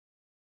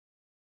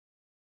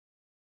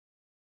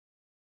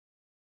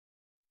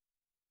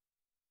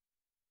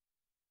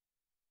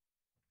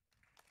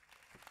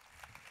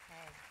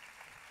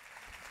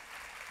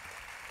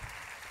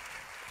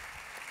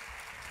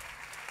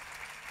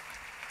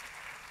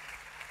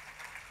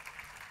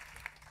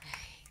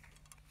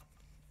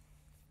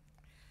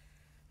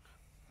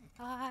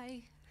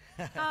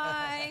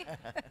Hi.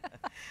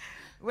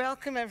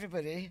 Welcome,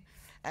 everybody,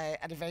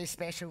 and a very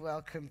special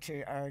welcome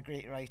to our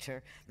great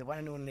writer, the one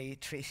and only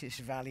Tracy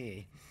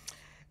Chevalier.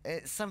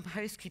 Some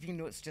housekeeping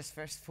notes just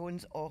first.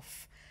 Phones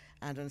off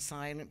and on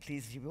silent,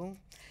 please, if you will.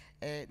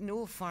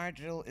 No fire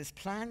drill is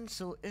planned,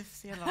 so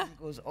if the alarm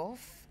goes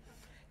off,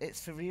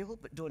 it's for real,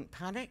 but don't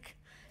panic.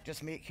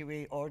 Just make your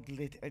way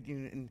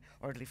in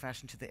orderly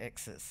fashion to the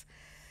exits.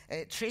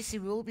 Tracy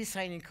will be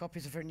signing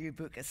copies of her new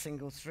book, A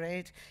Single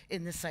Thread,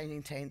 in the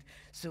signing tent.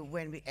 So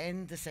when we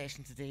end the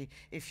session today,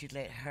 if you'd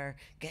let her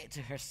get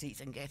to her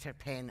seat and get her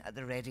pen at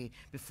the ready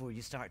before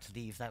you start to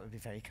leave, that would be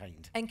very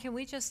kind. And can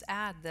we just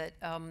add that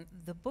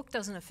the book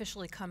doesn't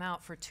officially come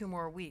out for 2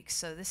 more weeks,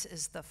 so this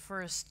is the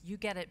first, you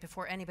get it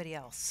before anybody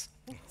else.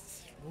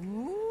 Yes.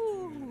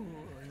 Ooh,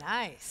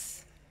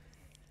 nice.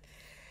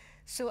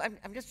 So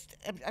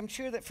I'm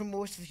sure that for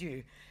most of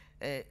you,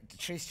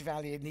 Tracy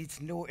Chevalier needs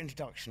no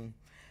introduction.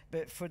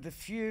 But for the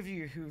few of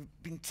you who've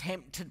been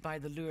tempted by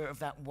the lure of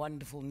that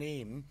wonderful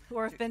name,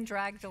 or have been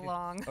dragged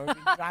along,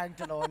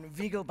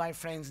 regaled by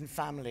friends and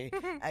family,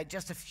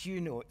 just a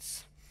few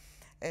notes.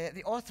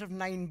 The author of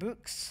 9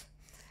 books,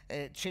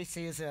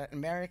 Tracy is an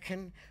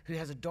American who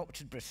has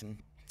adopted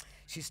Britain.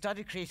 She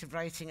studied creative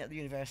writing at the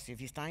University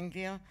of East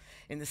Anglia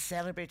in the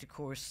celebrated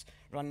course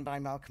run by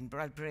Malcolm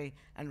Bradbury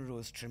and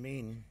Rose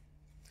Tremaine.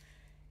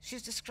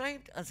 She's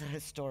described as a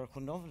historical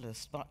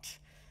novelist, but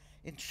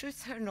in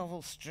truth, her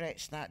novels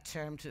stretch that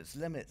term to its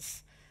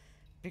limits,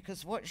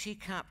 because what she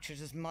captures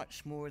is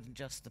much more than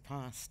just the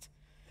past.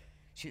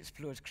 She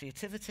explores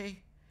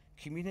creativity,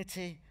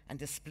 community, and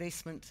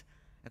displacement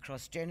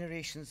across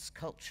generations,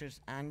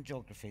 cultures, and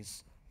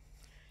geographies.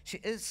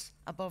 She is,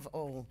 above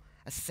all,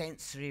 a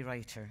sensory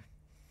writer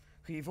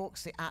who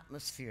evokes the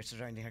atmosphere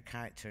surrounding her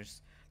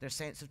characters, their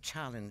sense of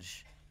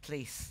challenge,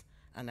 place,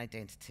 and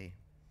identity.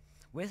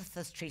 With,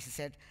 as Tracy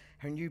said,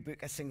 her new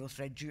book, A Single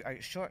Thread, due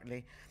out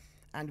shortly,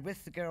 and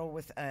with The Girl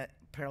with a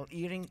Pearl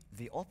Earring,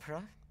 the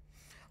opera,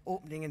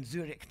 opening in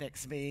Zurich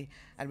next May,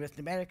 and with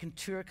an American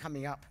tour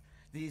coming up,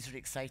 these are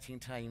exciting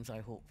times, I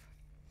hope.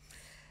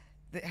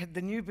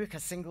 The new book, A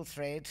Single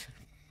Thread,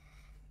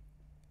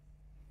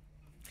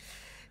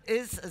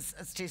 is,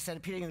 as Tracy said,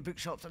 appearing in the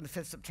bookshops on the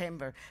 5th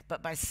September,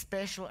 but by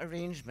special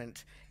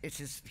arrangement, it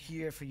is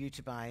here for you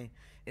to buy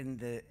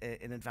in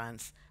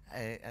advance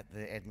at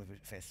the Edinburgh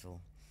Book Festival.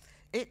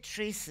 It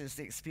traces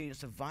the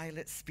experience of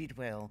Violet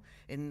Speedwell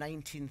in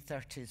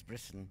 1930s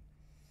Britain.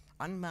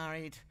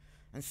 Unmarried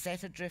and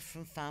set adrift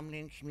from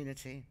family and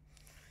community,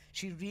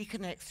 she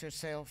reconnects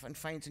herself and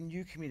finds a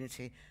new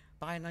community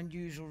by an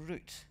unusual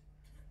route,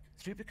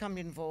 through becoming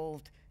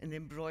involved in the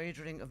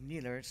embroidering of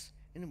kneelers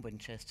in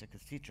Winchester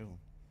Cathedral.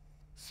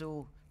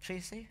 So,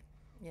 Tracy?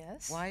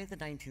 Yes? Why the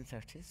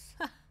 1930s?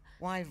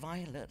 Why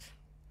Violet?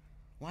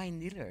 Why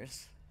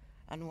kneelers?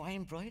 And why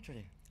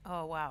embroidery?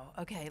 Oh, wow.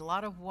 Okay, a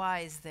lot of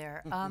whys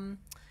there.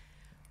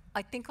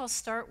 I think I'll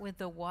start with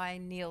the why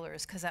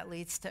kneelers, because that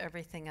leads to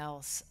everything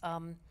else.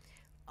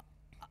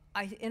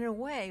 In a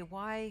way,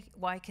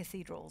 why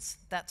cathedrals?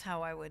 That's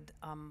how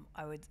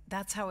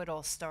that's how it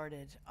all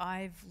started.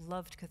 I've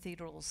loved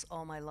cathedrals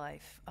all my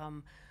life.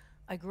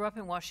 I grew up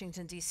in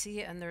Washington,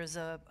 D.C., and there's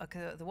the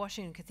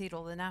Washington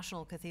Cathedral, the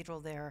National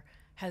Cathedral there,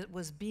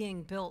 was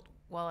being built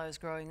while I was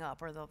growing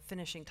up, or the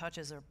finishing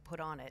touches are put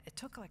on it. It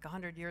took like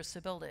 100 years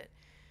to build it,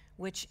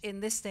 which in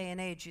this day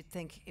and age, you'd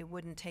think it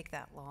wouldn't take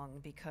that long,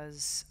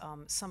 because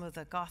some of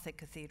the Gothic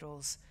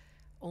cathedrals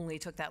only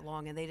took that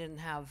long, and they didn't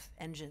have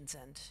engines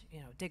and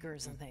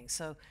diggers and things.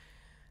 So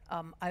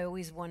I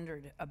always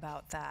wondered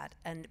about that.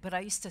 But I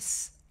used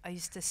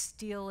to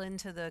steal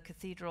into the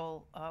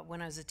cathedral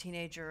when I was a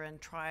teenager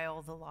and try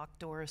all the locked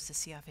doors to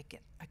see if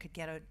I could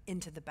get out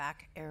into the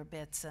back air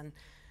bits, and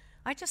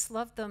I just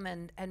loved them.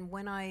 And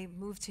when I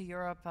moved to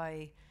Europe,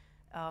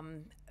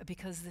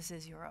 because this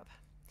is Europe.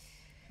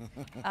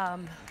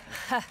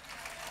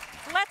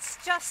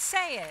 Let's just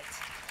say it.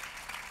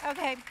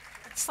 Okay,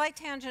 slight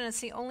tangent, it's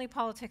the only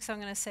politics I'm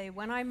going to say.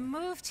 When I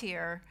moved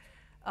here,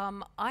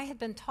 I had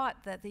been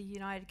taught that the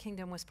United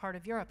Kingdom was part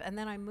of Europe, and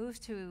then I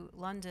moved to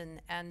London,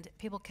 and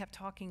people kept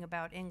talking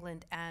about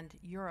England and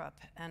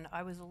Europe, and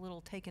I was a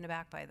little taken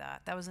aback by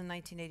that. That was in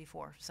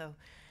 1984, so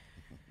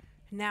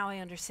now I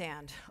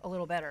understand a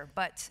little better.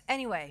 But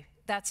anyway,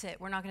 that's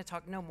it. We're not going to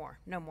talk no more.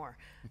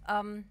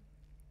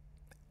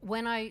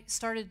 When I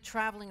started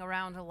traveling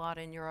around a lot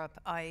in Europe,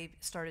 I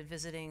started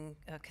visiting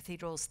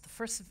cathedrals. The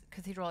first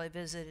cathedral I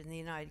visited in the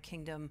United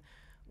Kingdom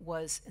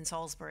was in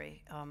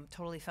Salisbury.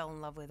 Totally fell in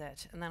love with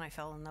it. And then I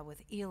fell in love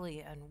with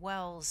Ely and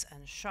Wells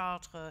and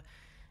Chartres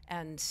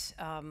and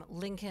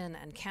Lincoln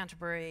and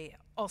Canterbury,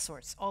 all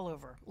sorts, all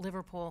over.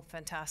 Liverpool,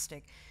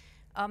 fantastic.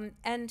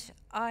 And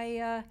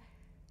a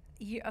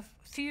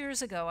few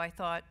years ago, I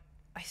thought,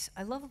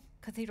 I love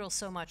cathedrals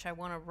so much, I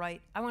want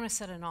to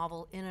set a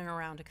novel in and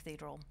around a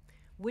cathedral.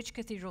 Which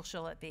cathedral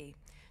shall it be?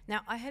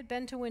 Now, I had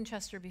been to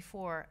Winchester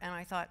before, and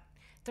I thought,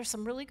 there's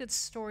some really good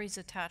stories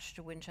attached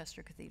to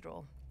Winchester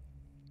Cathedral.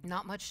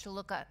 Not much to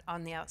look at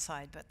on the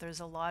outside, but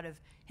there's a lot of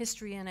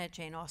history in it.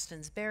 Jane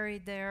Austen's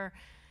buried there.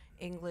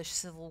 English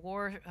Civil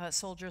War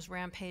soldiers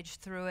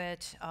rampaged through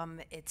it.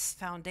 Its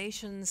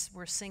foundations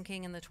were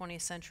sinking in the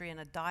 20th century, and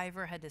a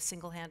diver had to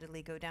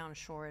single-handedly go down and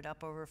shore it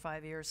up over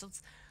 5 years. So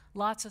it's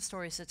lots of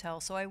stories to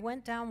tell. So I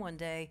went down one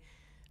day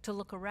to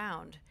look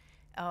around,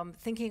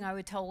 thinking I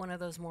would tell one of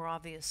those more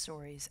obvious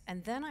stories.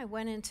 And then I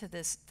went into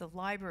the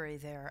library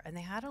there, and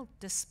they had a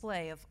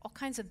display of all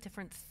kinds of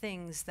different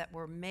things that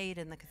were made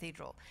in the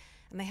cathedral.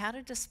 And they had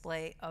a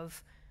display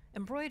of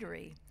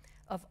embroidery,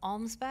 of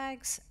alms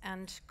bags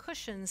and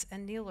cushions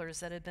and kneelers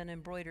that had been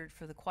embroidered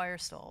for the choir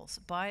stalls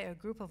by a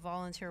group of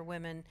volunteer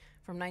women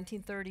from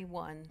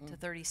 1931 to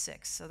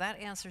 36. So that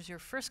answers your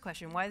first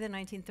question, why the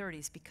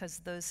 1930s? Because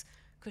those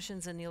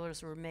cushions and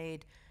kneelers were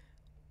made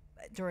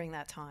during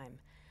that time.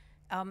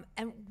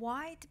 And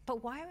why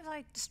was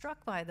I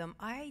struck by them?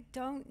 I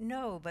don't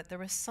know, but there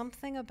was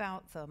something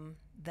about them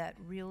that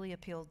really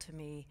appealed to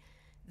me,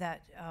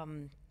 that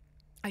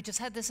I just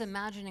had this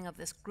imagining of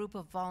this group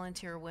of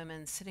volunteer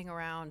women sitting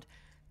around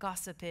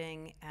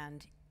gossiping,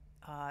 and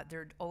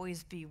there'd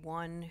always be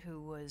one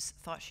who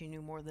thought she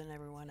knew more than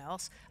everyone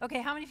else.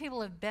 Okay, how many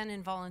people have been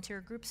in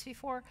volunteer groups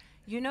before?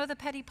 You know the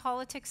petty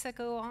politics that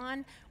go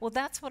on? Well,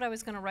 that's what I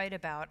was going to write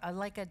about. I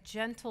like a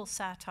gentle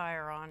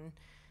satire on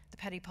the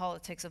petty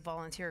politics of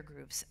volunteer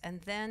groups. And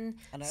then...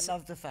 And I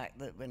love the fact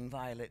that when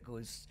Violet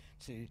goes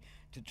to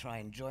try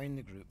and join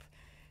the group,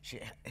 she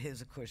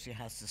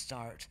has to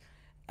start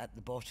at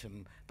the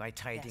bottom by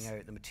tidying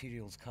out the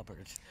materials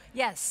cupboard.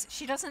 Yes,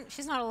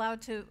 she's not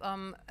allowed to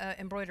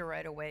embroider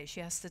right away.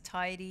 She has to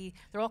tidy.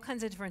 There are all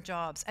kinds of different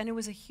jobs. And it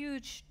was a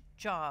huge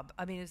job.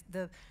 I mean,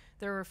 there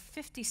were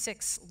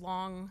 56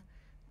 long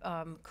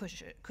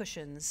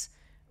cushions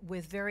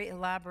with very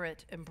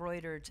elaborate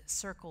embroidered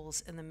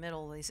circles in the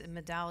middle, these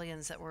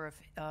medallions that were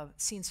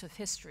scenes of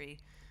history,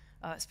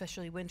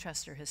 especially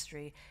Winchester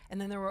history.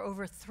 And then there were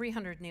over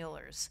 300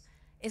 kneelers.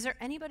 Is there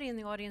anybody in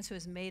the audience who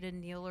has made a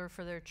kneeler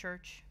for their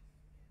church?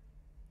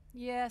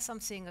 Yes, I'm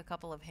seeing a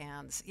couple of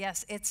hands.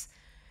 Yes, it's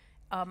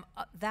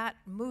that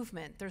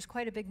movement. There's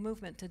quite a big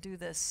movement to do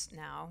this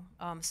now,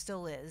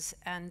 still is,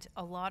 and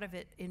a lot of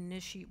it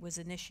was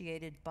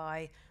initiated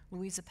by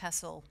Louisa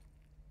Pessel,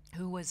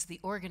 who was the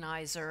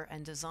organizer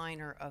and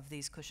designer of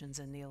these cushions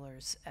and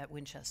kneelers at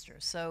Winchester.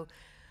 So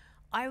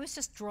I was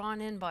just drawn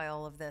in by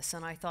all of this,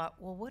 and I thought,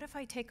 well, what if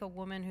I take a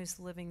woman who's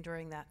living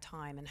during that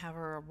time and have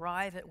her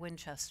arrive at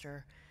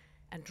Winchester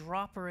and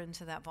drop her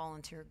into that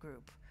volunteer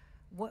group?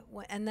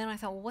 And then I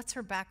thought, well, what's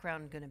her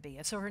background going to be?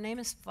 So her name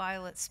is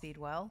Violet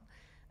Speedwell,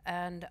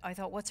 and I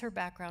thought, what's her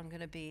background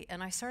going to be?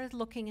 And I started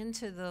looking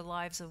into the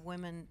lives of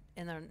women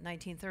in the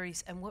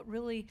 1930s, and what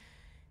really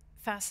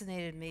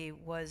fascinated me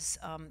was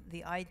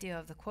the idea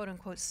of the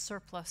quote-unquote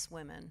surplus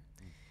women,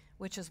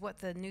 which is what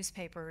the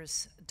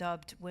newspapers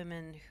dubbed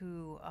women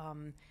who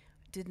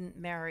didn't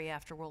marry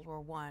after World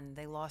War I.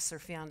 They lost their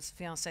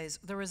fiancés.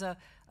 There was a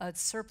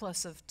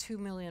surplus of 2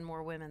 million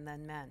more women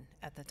than men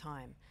at the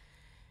time.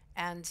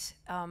 And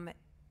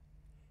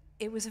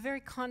it was a very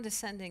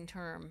condescending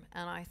term,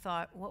 and I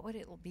thought, what would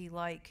it be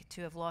like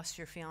to have lost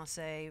your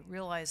fiancé,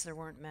 realize there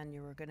weren't men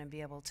you were going to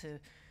be able to,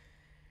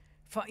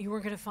 you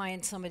weren't going to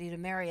find somebody to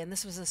marry, and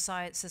this was a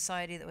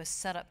society that was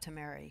set up to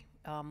marry.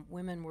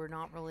 Women were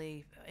not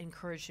really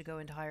encouraged to go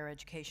into higher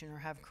education or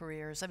have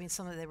careers. I mean,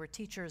 they were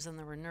teachers and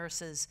there were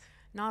nurses,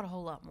 not a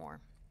whole lot more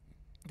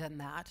than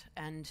that.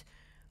 And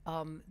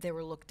they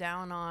were looked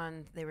down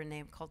on. They were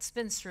called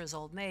spinsters,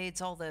 old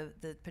maids, all the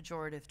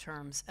pejorative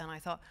terms. And I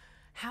thought,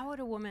 how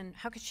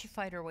could she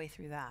fight her way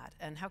through that?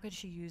 And how could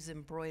she use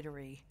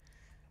embroidery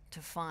to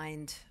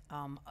find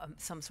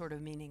some sort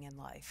of meaning in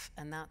life?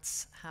 And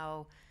that's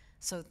how,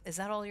 so is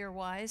that all your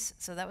whys?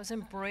 So that was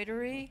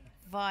embroidery,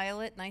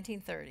 Violet,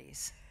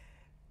 1930s.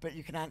 But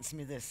you can answer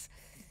me this.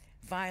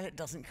 Violet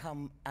doesn't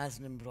come as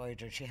an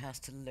embroiderer. She has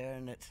to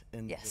learn it.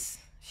 Yes,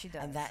 she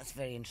does. And that's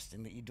very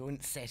interesting, that you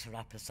don't set her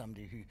up as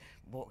somebody who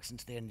walks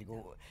into there and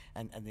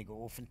they go,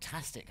 oh,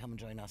 fantastic, come and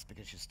join us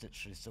because your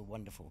stitchery is so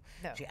wonderful.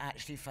 No. She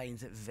actually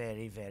finds it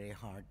very, very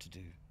hard to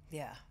do.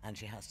 Yeah. And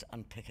she has to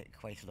unpick it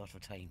quite a lot of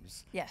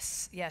times.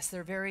 Yes,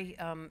 they're very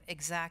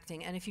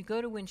exacting. And if you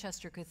go to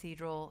Winchester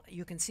Cathedral,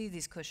 you can see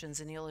these cushions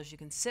and kneelers. You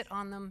can sit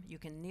on them, you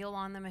can kneel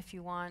on them if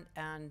you want,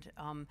 and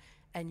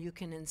you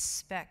can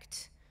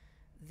inspect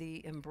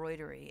the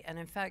embroidery. And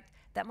in fact,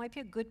 that might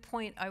be a good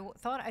point. I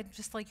thought I'd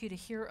just like you to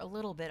hear a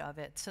little bit of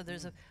it. So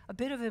there's a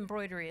bit of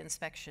embroidery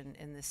inspection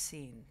in this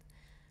scene.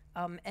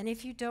 And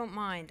if you don't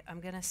mind,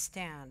 I'm going to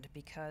stand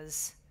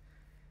because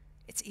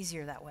it's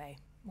easier that way,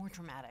 more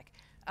dramatic.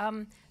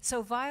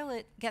 So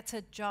Violet gets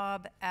a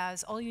job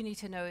all you need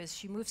to know is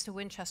she moves to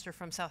Winchester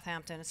from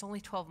Southampton. It's only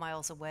 12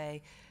 miles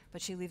away,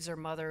 but she leaves her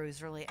mother,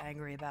 who's really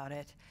angry about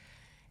it.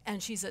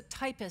 And she's a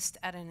typist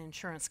at an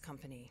insurance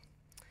company.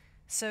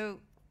 So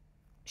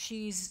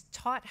she's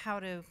taught how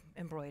to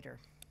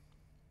embroider.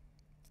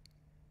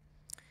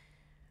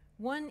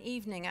 One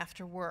evening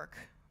after work,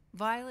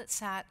 Violet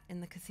sat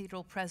in the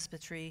cathedral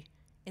presbytery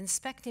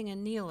inspecting a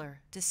kneeler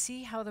to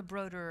see how the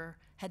broiderer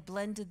had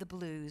blended the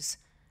blues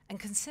and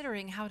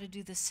considering how to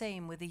do the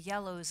same with the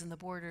yellows and the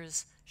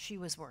borders she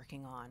was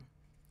working on.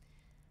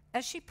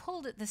 As she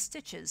pulled at the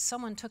stitches,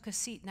 someone took a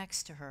seat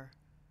next to her.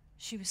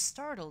 She was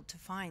startled to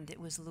find it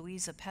was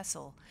Louisa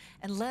Pessel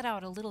and let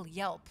out a little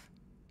yelp,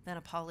 then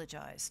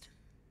apologized.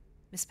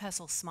 Miss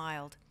Pessel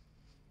smiled.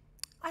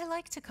 I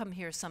like to come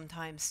here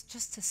sometimes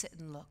just to sit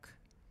and look.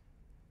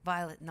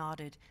 Violet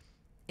nodded.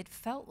 It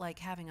felt like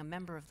having a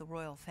member of the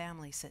royal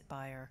family sit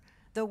by her,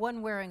 though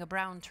one wearing a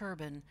brown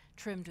turban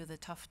trimmed with a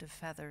tuft of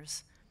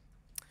feathers.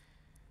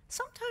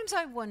 Sometimes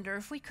I wonder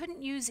if we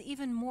couldn't use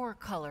even more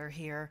color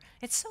here.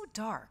 It's so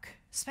dark,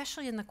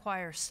 especially in the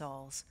choir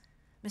stalls.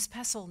 Miss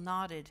Pessel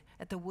nodded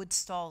at the wood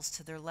stalls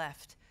to their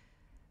left.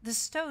 The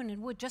stone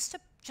and wood, just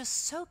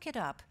soak it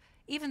up,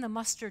 even the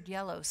mustard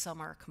yellow some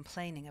are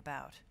complaining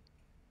about.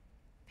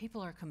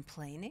 People are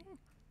complaining?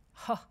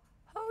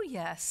 Oh,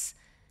 yes.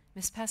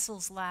 Miss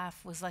Pessel's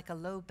laugh was like a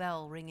low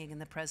bell ringing in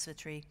the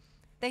presbytery.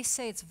 They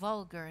say it's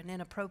vulgar and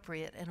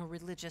inappropriate in a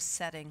religious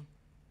setting.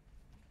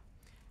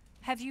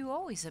 Have you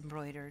always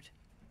embroidered?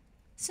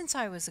 Since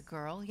I was a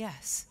girl,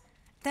 yes.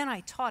 Then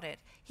I taught it,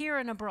 here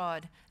and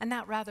abroad, and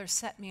that rather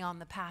set me on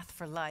the path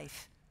for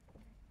life.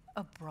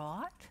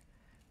 Abroad?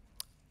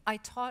 I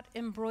taught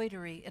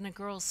embroidery in a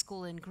girls'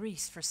 school in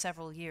Greece for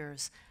several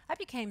years. I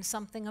became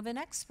something of an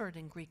expert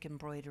in Greek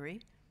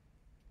embroidery.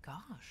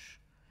 Gosh.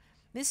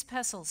 Miss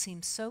Pessel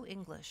seemed so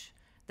English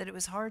that it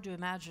was hard to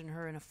imagine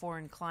her in a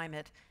foreign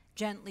climate,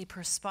 gently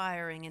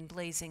perspiring in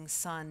blazing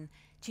sun,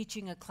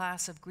 teaching a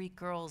class of Greek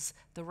girls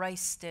the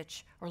rice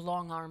stitch or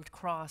long-armed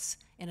cross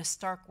in a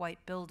stark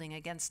white building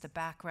against a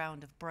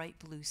background of bright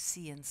blue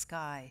sea and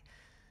sky.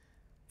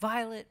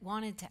 Violet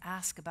wanted to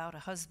ask about a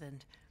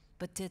husband,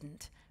 but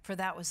didn't, for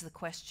that was the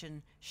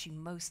question she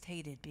most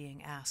hated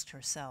being asked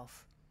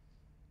herself.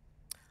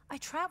 I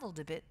traveled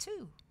a bit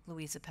too,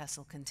 Louisa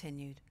Pessel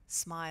continued,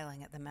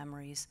 smiling at the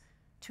memories.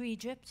 To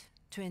Egypt,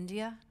 to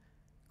India.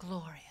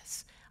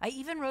 Glorious. I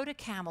even rode a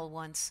camel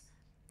once.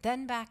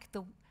 Then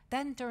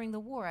during the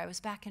war, I was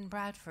back in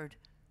Bradford.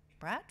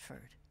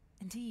 Bradford?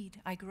 Indeed,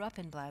 I grew up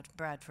in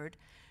Bradford.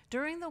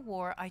 During the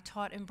war, I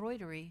taught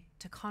embroidery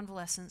to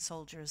convalescent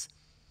soldiers.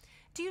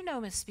 Do you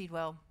know, Miss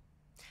Speedwell,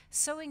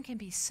 sewing can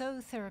be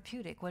so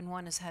therapeutic when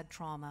one has had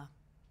trauma.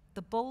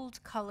 The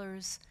bold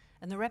colors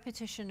and the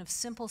repetition of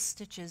simple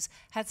stitches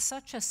had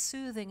such a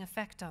soothing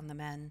effect on the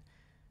men.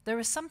 There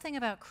is something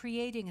about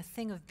creating a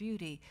thing of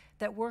beauty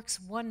that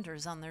works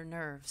wonders on their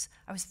nerves.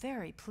 I was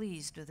very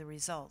pleased with the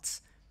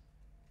results.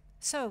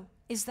 So,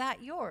 is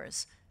that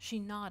yours? She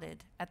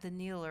nodded at the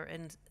kneeler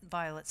in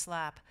Violet's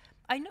lap.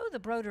 I know the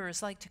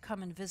embroiderers like to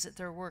come and visit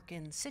their work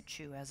in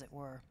situ, as it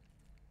were.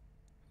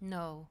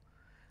 No,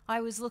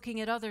 I was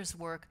looking at others'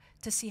 work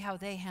to see how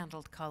they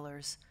handled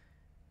colors.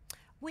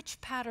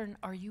 Which pattern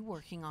are you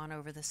working on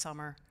over the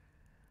summer?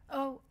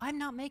 Oh, I'm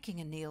not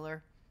making a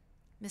kneeler.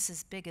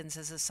 Mrs. Biggins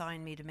has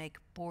assigned me to make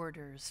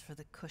borders for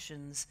the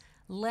cushions,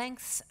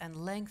 lengths and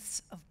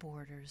lengths of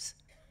borders.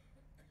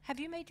 Have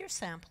you made your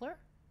sampler?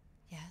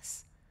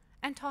 Yes.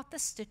 And taught the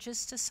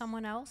stitches to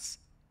someone else?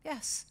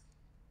 Yes.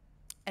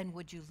 And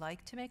would you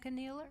like to make a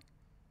kneeler?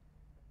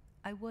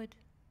 I would.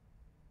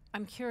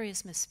 I'm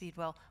curious, Miss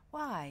Speedwell,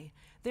 why?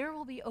 There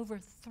will be over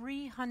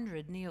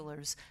 300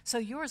 kneelers, so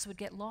yours would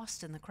get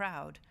lost in the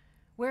crowd.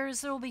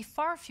 Whereas there will be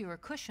far fewer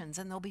cushions,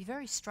 and they'll be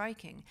very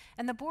striking.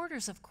 And the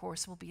borders, of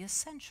course, will be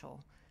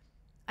essential.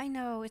 I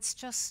know, it's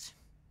just...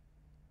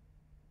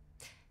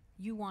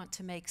 You want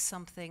to make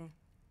something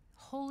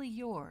wholly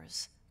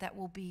yours that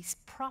will be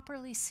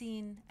properly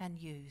seen and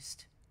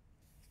used.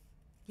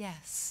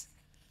 Yes.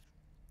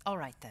 All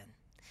right, then.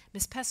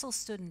 Miss Pessel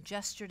stood and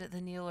gestured at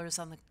the kneelers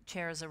on the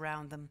chairs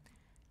around them.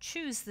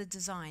 Choose the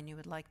design you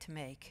would like to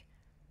make.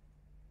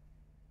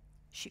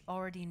 She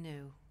already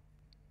knew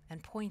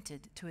and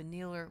pointed to a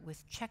kneeler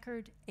with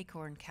checkered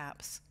acorn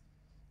caps.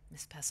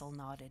 Miss Pessel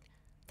nodded.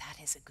 That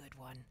is a good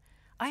one.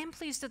 I am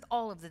pleased with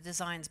all of the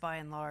designs by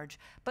and large,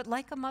 but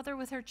like a mother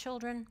with her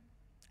children,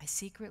 I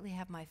secretly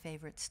have my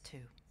favorites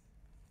too.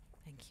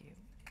 Thank you.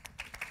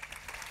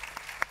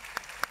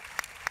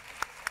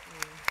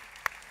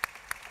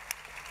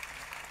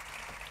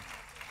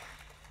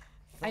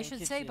 I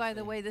should say, by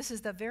the way, this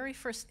is the very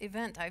first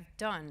event I've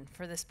done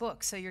for this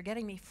book, so you're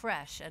getting me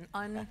fresh and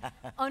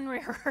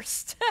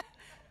unrehearsed.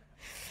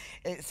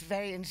 It's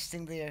very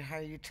interesting there how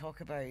you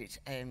talk about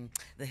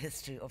the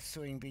history of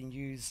sewing being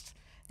used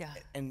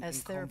in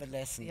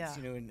convalescence,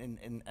 you know,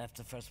 in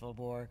after the First World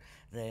War.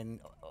 Then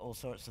all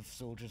sorts of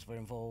soldiers were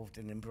involved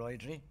in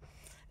embroidery.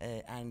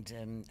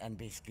 And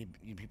basically,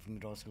 people from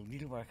the Royal School of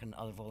Needlework and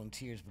other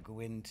volunteers would go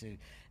into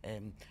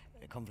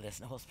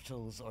convalescent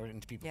hospitals or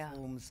into people's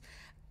homes.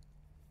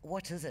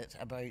 What is it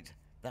about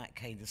that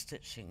kind of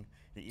stitching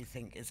that you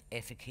think is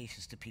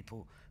efficacious to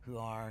people who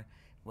are,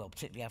 well,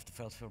 particularly after the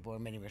First World War,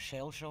 many were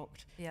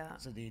shell-shocked,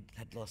 so they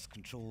had lost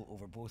control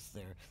over both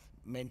their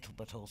mental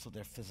but also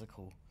their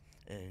physical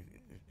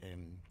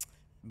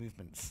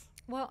movements?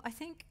 Well, I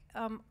think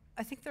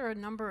there are a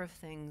number of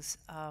things,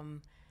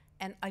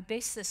 and I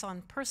base this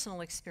on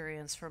personal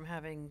experience from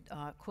having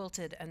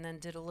quilted and then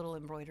did a little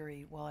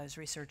embroidery while I was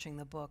researching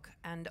the book,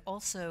 and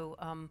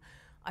also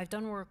I've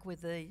done work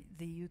with the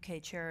UK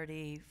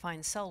charity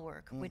Fine Cell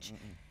Work, which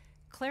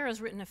Clare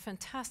has written a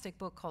fantastic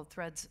book called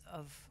Threads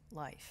of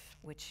Life,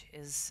 which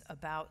is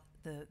about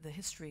the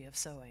history of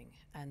sewing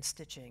and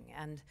stitching.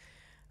 And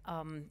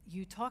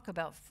you talk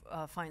about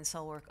Fine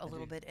Cell Work a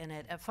little bit in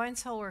it. Fine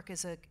Cell Work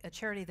is a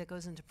charity that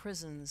goes into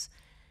prisons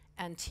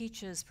and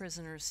teaches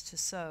prisoners to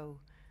sew,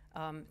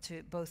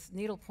 to both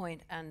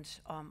needlepoint and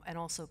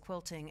also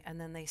quilting, and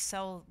then they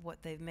sell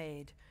what they've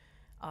made.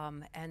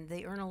 And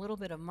they earn a little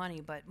bit of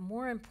money, but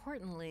more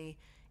importantly,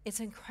 it's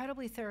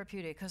incredibly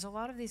therapeutic, because a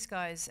lot of these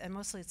guys, and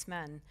mostly it's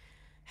men,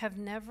 have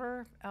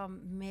never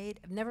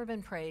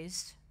been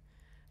praised,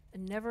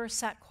 never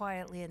sat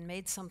quietly and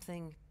made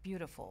something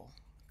beautiful,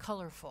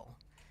 colorful,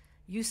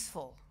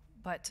 useful,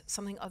 but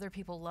something other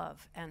people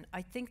love. And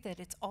I think that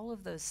it's all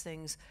of those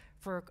things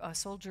for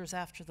soldiers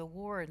after the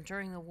war and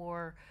during the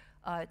war,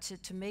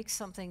 to make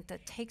something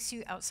that takes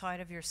you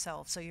outside of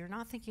yourself. So you're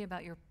not thinking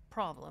about your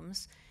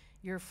problems,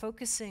 you're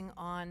focusing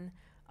on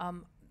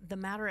the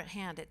matter at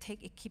hand.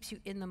 It keeps you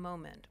in the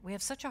moment. We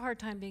have such a hard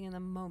time being in the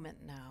moment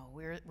now.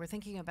 We're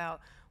thinking about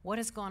what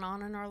has gone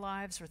on in our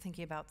lives. We're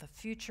thinking about the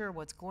future,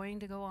 what's going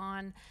to go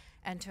on,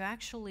 and to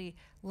actually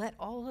let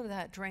all of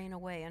that drain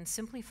away and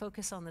simply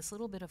focus on this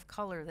little bit of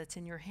color that's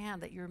in your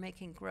hand that you're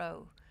making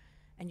grow,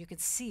 and you can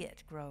see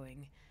it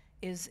growing,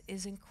 is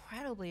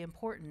incredibly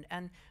important.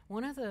 And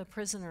one of the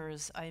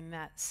prisoners I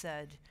met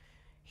said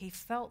he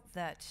felt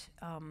that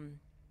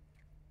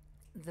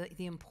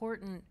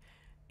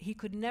he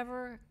could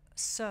never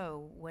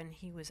sew when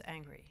he was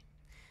angry.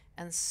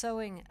 And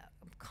sewing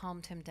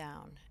calmed him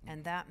down,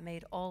 and that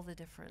made all the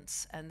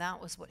difference. And that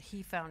was what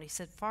he found. He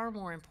said far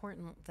more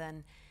important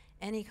than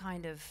any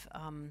kind of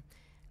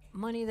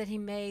money that he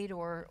made,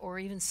 or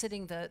even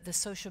sitting the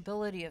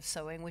sociability of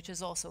sewing, which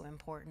is also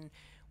important.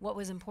 What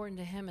was important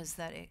to him is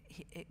that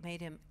it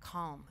made him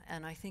calm.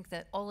 And I think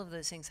that all of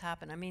those things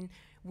happen. I mean,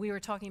 we were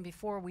talking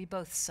before, we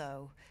both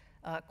sew.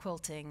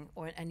 Quilting,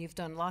 and you've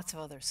done lots of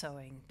other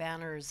sewing,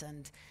 banners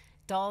and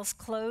dolls'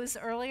 clothes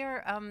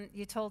earlier,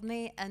 you told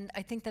me, and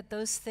I think that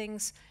those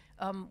things,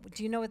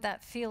 do you know what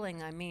that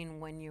feeling I mean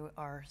when you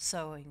are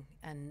sewing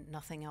and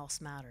nothing else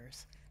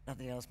matters?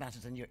 Nothing else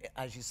matters, and you're,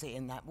 as you say,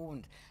 in that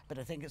moment. But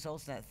I think it's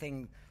also that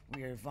thing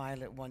where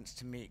Violet wants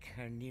to make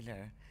her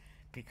kneeler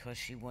because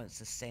she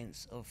wants a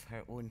sense of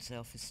her own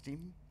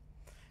self-esteem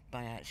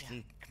by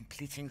actually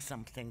completing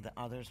something that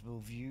others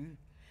will view,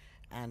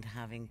 and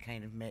having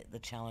kind of met the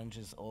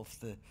challenges of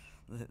the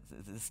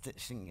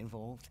stitching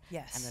involved.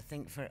 Yes. And I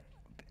think for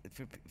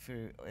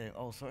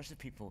all sorts of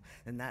people,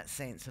 in that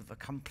sense of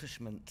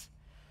accomplishment,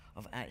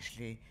 of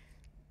actually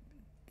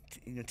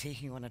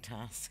taking on a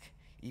task,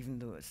 even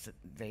though it's at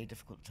very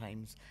difficult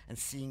times, and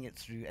seeing it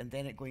through, and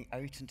then it going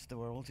out into the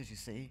world, as you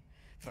say,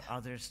 for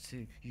others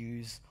to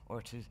use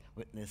or to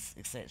witness,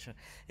 etc.,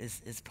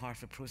 is part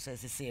of the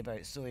process. They say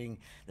about sewing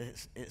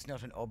that it's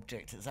not an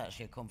object, it's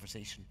actually a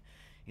conversation.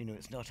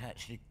 It's not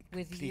actually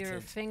with your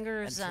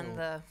fingers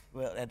until,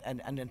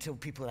 and until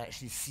people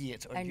actually see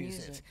it or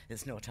use it,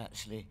 it's not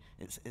actually,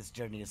 its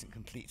journey isn't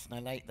complete. And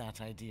I like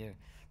that idea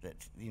that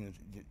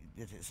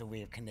that it's a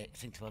way of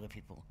connecting to other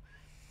people.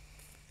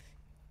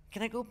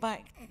 Can I go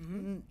back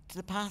to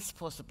the past,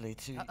 possibly,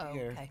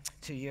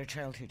 to your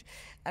childhood?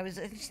 I was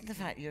interested in the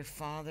fact your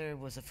father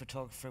was a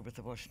photographer with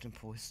the Washington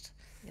Post,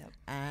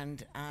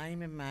 and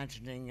I'm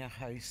imagining a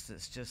house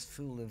that's just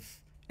full of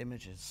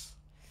images.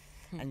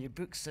 And your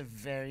books are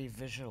very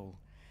visual.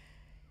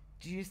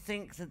 Do you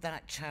think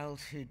that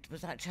childhood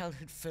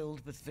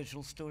filled with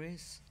visual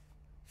stories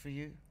for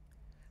you?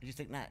 Do you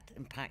think that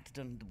impacted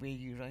on the way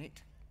you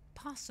write?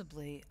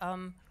 Possibly.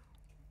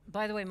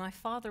 By the way, my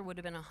father would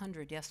have been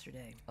 100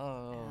 yesterday.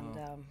 Oh.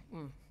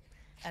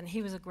 And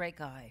he was a great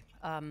guy.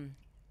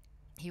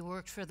 He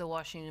worked for the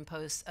Washington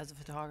Post as a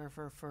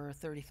photographer for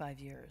 35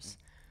 years.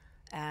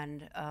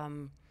 And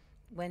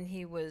when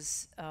he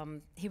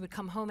would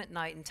come home at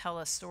night and tell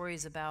us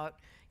stories about,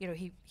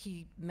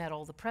 he met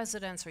all the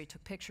presidents, or he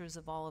took pictures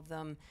of all of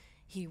them.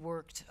 He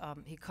worked,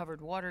 he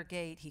covered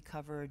Watergate, he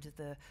covered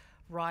the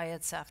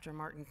riots after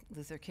Martin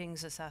Luther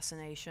King's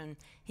assassination.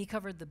 He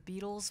covered the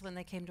Beatles when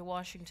they came to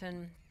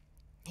Washington.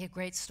 He had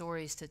great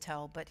stories to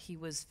tell, but he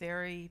was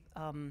very,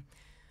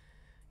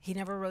 he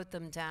never wrote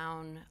them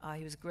down.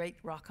 He was a great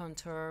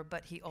raconteur,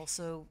 but he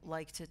also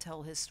liked to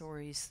tell his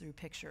stories through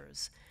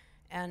pictures.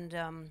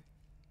 And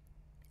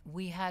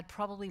we had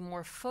probably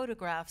more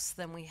photographs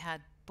than we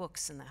had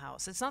books in the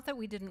house. It's not that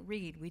we didn't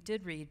read. We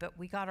did read, but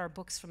we got our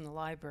books from the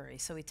library,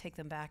 so we take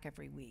them back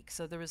every week.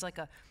 So there was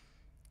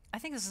I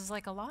think this is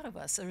like a lot of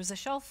us. There was a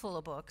shelf full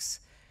of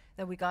books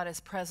that we got as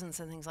presents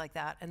and things like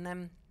that. And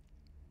then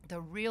the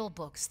real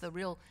books, the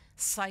real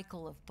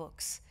cycle of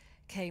books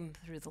came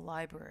through the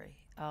library.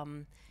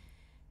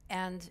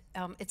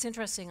 It's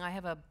interesting, I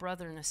have a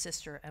brother and a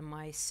sister, and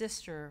my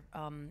sister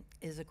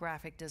is a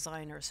graphic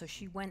designer, so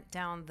she went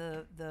down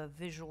the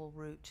visual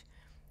route.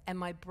 And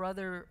my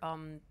brother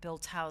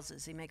builds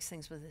houses. He makes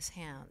things with his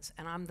hands,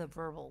 and I'm the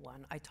verbal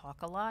one. I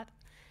talk a lot,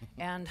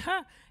 and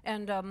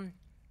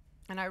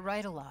I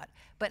write a lot.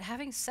 But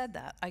having said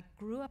that, I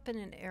grew up in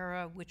an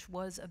era which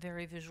was a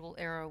very visual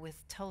era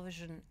with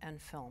television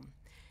and film.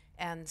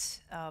 And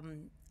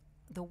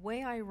the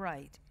way I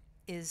write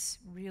is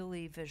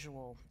really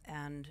visual.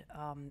 And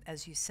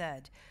as you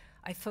said,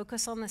 I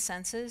focus on the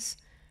senses.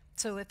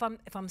 So if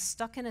I'm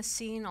stuck in a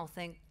scene, I'll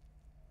think,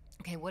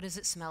 okay, what does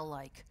it smell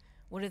like?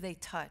 What do they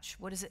touch?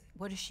 What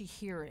is she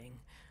hearing?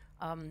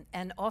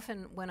 And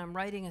often when I'm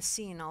writing a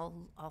scene,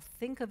 I'll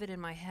think of it in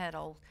my head.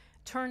 I'll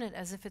turn it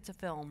as if it's a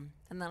film,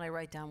 and then I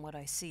write down what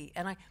I see.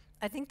 And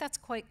I think that's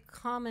quite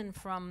common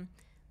from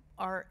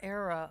our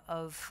era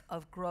of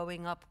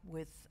growing up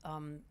with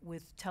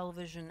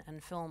television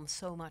and film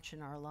so much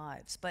in our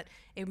lives. But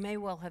it may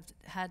well have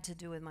had to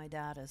do with my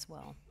dad as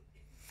well.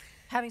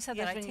 Having said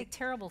that, I take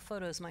terrible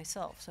photos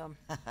myself, so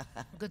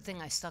good thing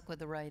I stuck with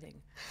the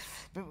writing.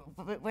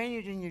 But when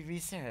you're doing your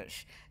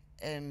research,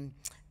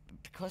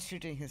 because you're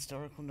doing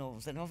historical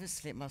novels, then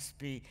obviously it must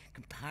be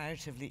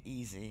comparatively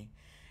easy,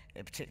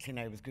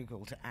 particularly now with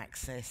Google, to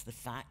access the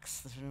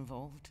facts that are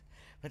involved.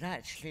 But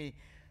actually,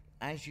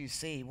 as you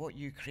say, what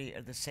you create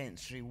are the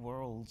sensory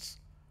worlds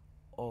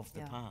of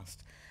the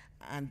past.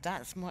 And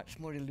that's much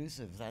more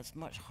elusive. That's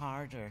much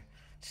harder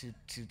to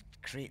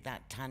create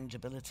that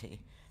tangibility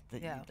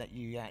that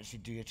you actually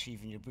do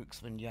achieve in your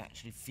books when you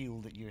actually feel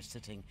that you're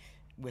sitting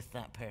with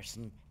that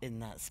person in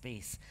that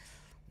space.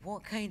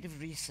 What kind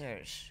of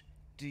research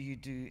do you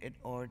do in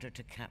order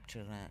to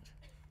capture that?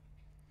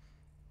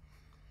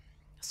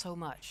 So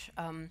much.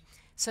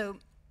 So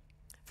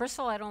first of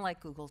all, I don't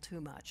like Google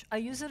too much. I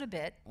use it a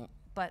bit,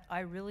 but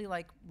I really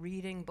like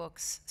reading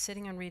books,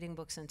 sitting and reading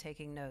books and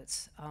taking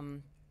notes.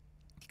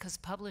 Because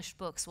published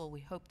books, well,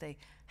 we hope they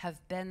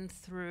have been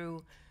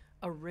through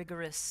a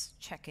rigorous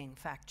checking,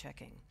 fact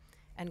checking.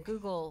 And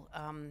Google,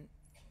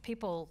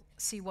 people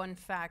see one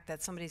fact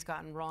that somebody's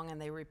gotten wrong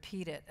and they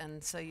repeat it.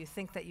 And so you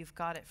think that you've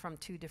got it from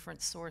two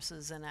different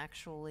sources, and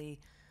actually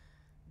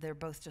they're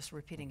both just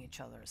repeating each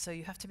other. So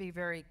you have to be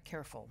very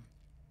careful.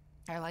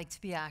 I like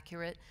to be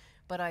accurate,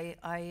 but I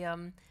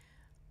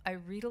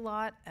read a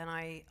lot, and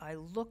I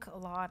look a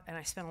lot, and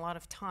I spend a lot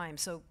of time.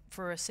 So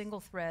for a single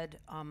thread,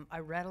 I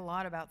read a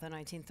lot about the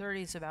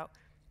 1930s, about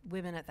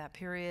women at that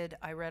period.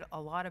 I read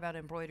a lot about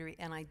embroidery,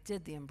 and I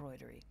did the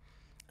embroidery.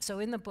 So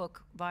in the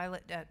book,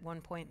 Violet at one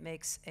point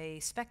makes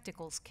a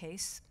spectacles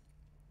case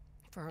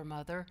for her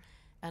mother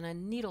and a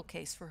needle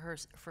case for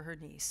her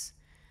niece.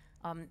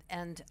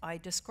 And I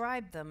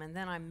described them, and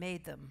then I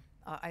made them.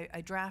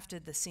 I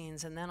drafted the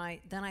scenes, and then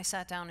I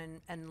sat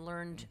down and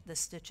learned the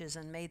stitches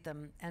and made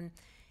them. And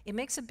it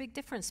makes a big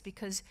difference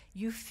because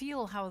you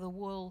feel how the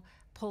wool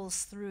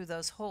pulls through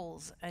those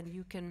holes, and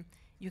you can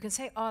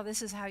say, oh,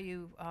 this is how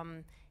you,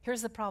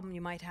 here's the problem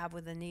you might have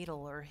with the needle,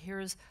 or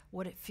here's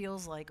what it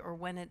feels like, or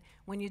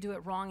when you do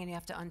it wrong and you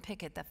have to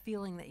unpick it, that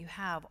feeling that you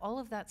have. All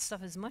of that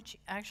stuff is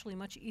actually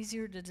much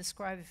easier to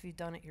describe if you've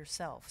done it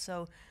yourself.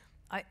 So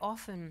I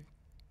often,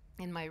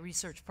 in my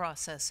research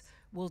process,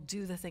 will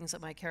do the things that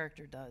my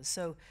character does.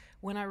 So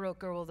when I wrote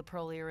Girl with the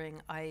Pearl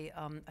Earring, I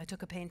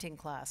took a painting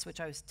class,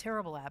 which I was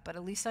terrible at, but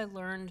at least I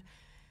learned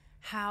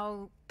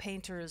how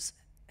painters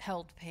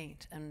held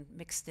paint and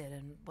mixed it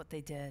and what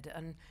they did.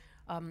 And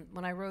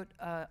when I wrote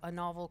a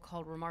novel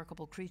called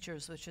Remarkable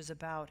Creatures, which is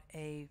about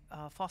a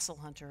fossil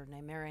hunter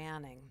named Mary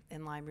Anning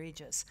in Lyme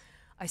Regis,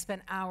 I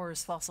spent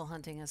hours fossil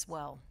hunting as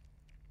well.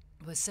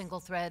 With single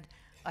thread,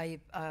 I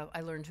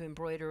learned to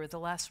embroider. The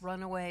Last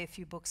Runaway, a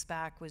few books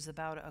back, was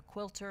about a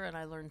quilter, and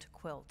I learned to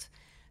quilt.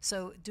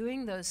 So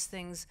doing those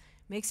things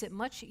makes it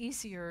much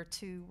easier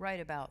to write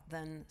about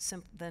than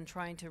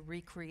trying to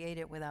recreate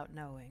it without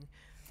knowing.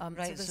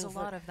 Right, so there's a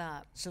lot of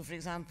that. So, for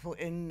example,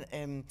 in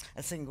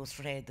a single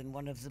thread, then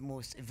one of the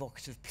most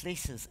evocative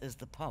places is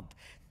the pub.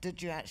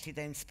 Did you actually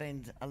then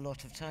spend a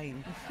lot of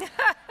time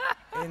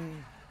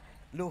in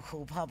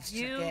local pubs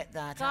to get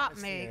that got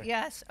atmosphere? me,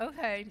 yes,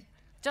 okay.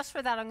 Just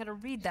for that, I'm going to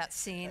read that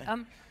scene.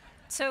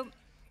 So,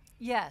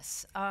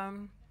 yes,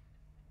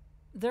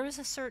 there is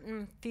a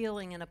certain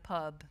feeling in a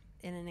pub,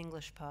 in an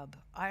English pub.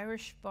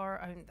 Irish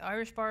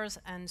bars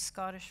and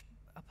Scottish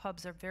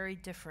pubs are very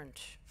different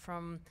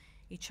from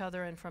each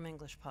other and from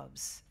English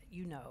pubs.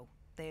 You know,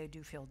 they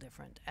do feel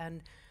different.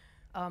 And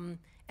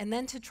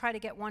then to try to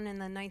get one in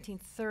the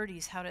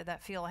 1930s, how did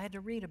that feel? I had to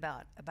read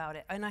about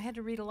it. And I had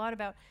to read a lot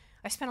about,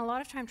 I spent a lot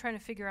of time trying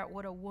to figure out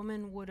what a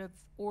woman would have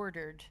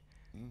ordered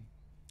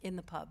in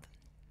the pub.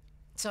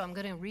 So I'm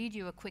going to read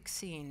you a quick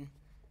scene,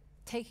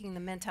 taking the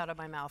mint out of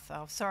my mouth.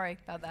 Oh, sorry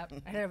about that.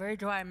 I had a very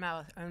dry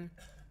mouth.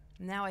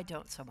 Now I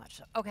don't so much.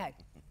 So, okay,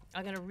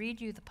 I'm going to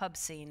read you the pub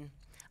scene,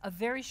 a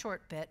very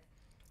short bit,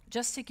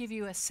 just to give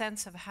you a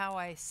sense of how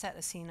I set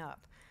a scene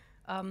up.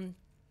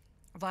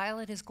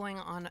 Violet is going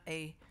on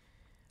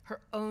her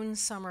own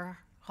summer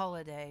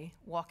holiday,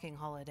 walking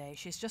holiday.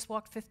 She's just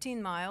walked 15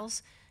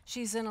 miles.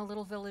 She's in a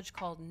little village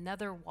called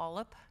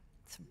Netherwallop.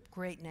 It's a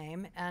great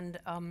name. And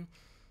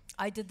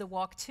I did the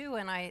walk too,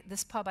 and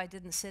this pub I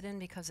didn't sit in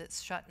because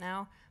it's shut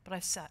now, but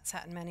I've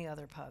sat in many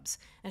other pubs.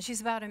 And she's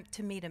about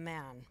to meet a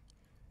man.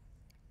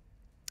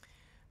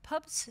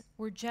 Pubs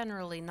were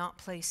generally not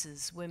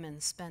places women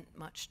spent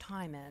much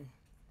time in.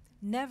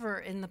 Never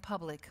in the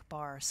public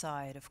bar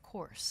side, of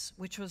course,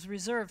 which was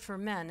reserved for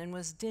men and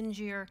was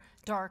dingier,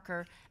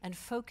 darker, and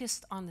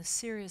focused on the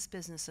serious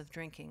business of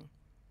drinking.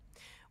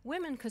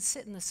 Women could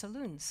sit in the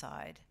saloon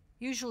side,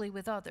 usually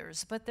with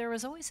others, but there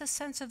was always a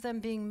sense of them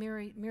being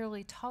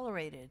merely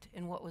tolerated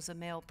in what was a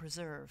male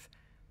preserve.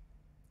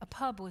 A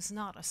pub was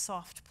not a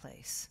soft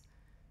place.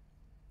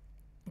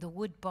 The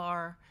wood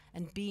bar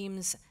and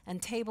beams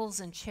and tables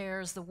and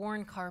chairs, the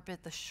worn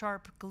carpet, the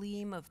sharp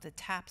gleam of the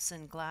taps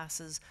and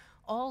glasses,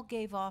 all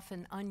gave off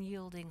an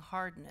unyielding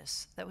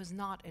hardness that was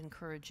not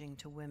encouraging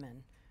to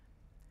women.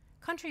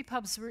 Country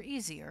pubs were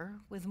easier,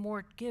 with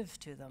more give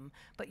to them,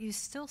 but you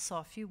still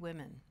saw few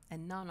women,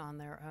 and none on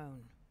their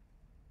own.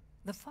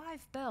 The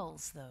Five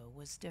Bells, though,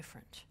 was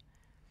different.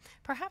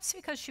 Perhaps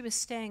because she was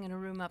staying in a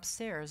room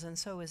upstairs and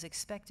so was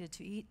expected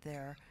to eat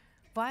there,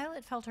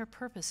 Violet felt her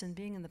purpose in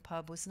being in the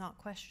pub was not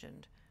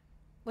questioned.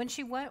 When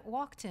she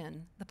walked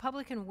in, the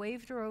publican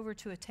waved her over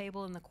to a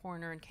table in the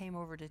corner and came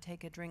over to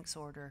take a drinks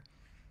order.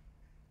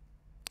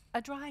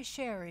 "A dry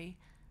sherry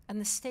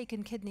and the steak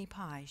and kidney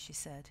pie," she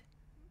said.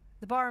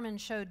 The barman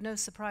showed no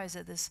surprise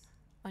at this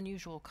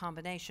unusual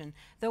combination,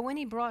 though when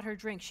he brought her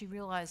drink she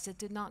realized it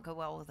did not go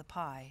well with the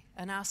pie,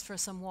 and asked for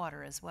some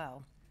water as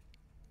well.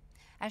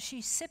 As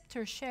she sipped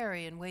her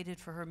sherry and waited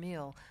for her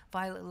meal,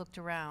 Violet looked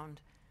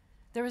around.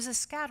 There was a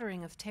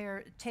scattering of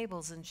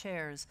tables and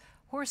chairs,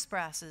 horse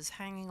brasses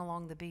hanging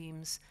along the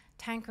beams,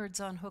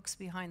 tankards on hooks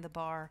behind the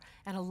bar,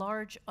 and a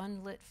large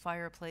unlit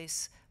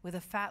fireplace with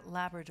a fat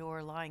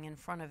Labrador lying in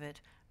front of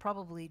it,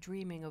 probably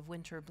dreaming of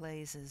winter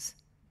blazes.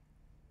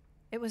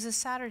 It was a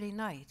Saturday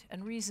night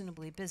and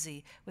reasonably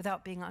busy,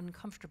 without being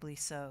uncomfortably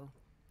so.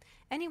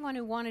 Anyone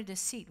who wanted a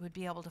seat would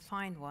be able to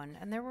find one,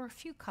 and there were a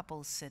few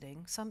couples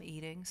sitting, some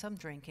eating, some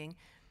drinking.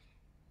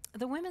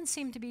 The women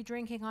seemed to be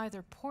drinking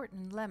either port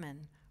and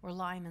lemon or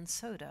lime and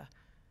soda.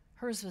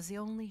 Hers was the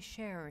only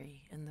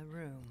sherry in the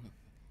room.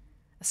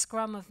 A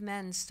scrum of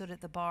men stood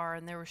at the bar,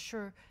 and there were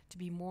sure to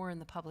be more in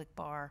the public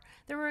bar.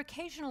 There were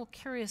occasional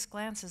curious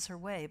glances her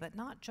way, but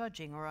not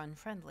judging or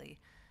unfriendly.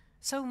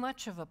 So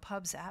much of a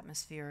pub's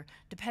atmosphere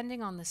depended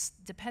on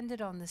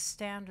the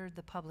standard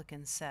the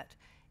publican set.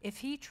 If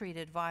he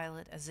treated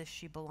Violet as if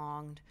she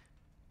belonged,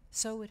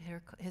 so would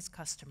his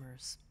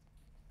customers.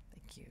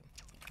 Thank you.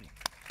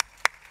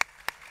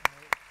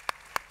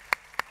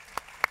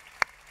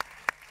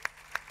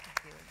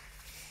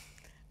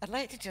 I'd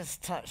like to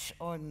just touch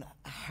on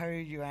how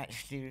you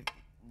actually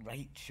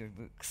write your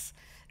books.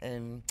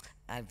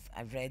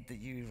 I've read that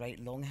you write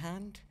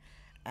longhand,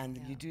 and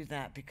you do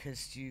that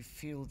because you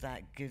feel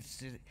that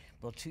gives you,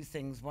 well, two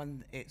things.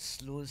 One, it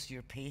slows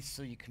your pace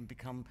so you can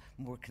become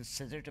more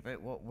considered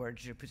about what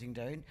words you're putting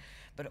down,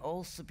 but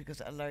also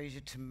because it allows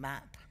you to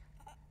map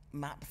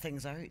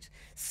things out,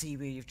 see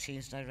where you've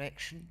changed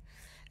direction.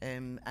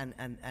 And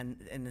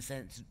in a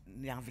sense,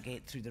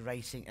 navigate through the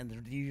writing and the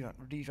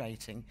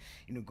rewriting,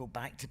 go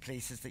back to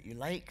places that you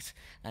liked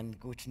and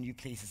go to new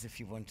places if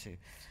you want to.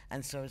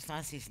 And so I was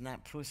fascinated in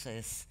that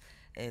process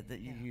that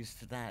you used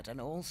for that.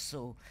 And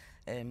also,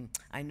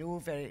 I know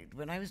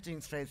when I was doing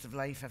Threads of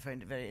Life, I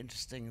found it very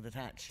interesting that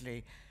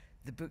actually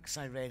the books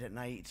I read at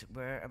night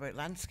were about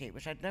landscape,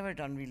 which I'd never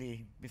done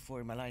really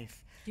before in my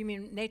life. You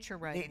mean nature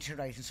writing? Nature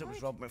writing. So it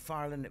was Rob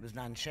McFarlane, it was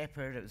Nan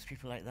Shepherd, it was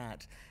people like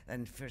that.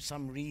 And for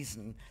some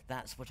reason,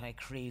 that's what I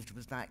craved,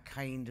 was that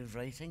kind of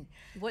writing.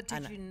 What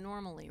did you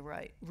normally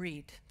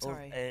read?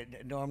 Sorry.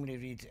 Normally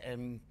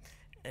read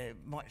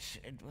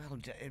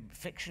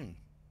fiction.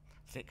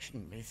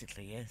 Fiction,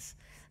 basically, yes.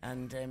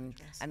 And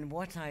and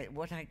what I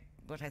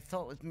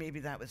thought was maybe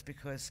that was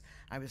because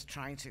I was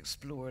trying to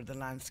explore the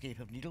landscape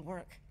of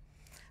needlework.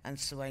 And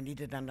so I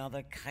needed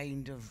another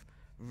kind of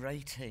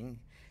writing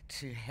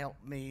to help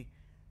me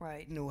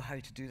know how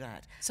to do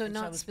that. So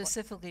not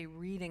specifically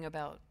reading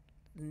about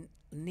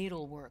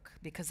needlework,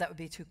 because that would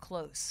be too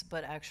close,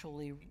 but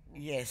actually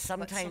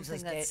sometimes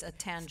something that's a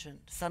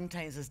tangent.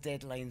 Sometimes as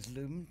deadlines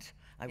loomed,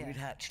 I would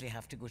actually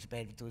have to go to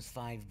bed with those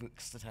 5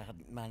 books that I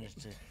hadn't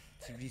managed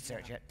to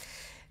research yet.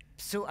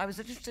 So I was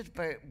interested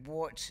about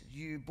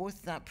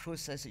both that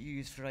process that you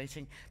use for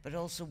writing, but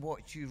also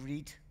what you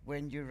read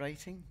when you're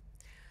writing.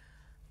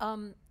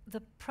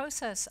 The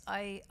process,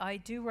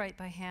 I do write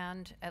by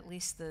hand, at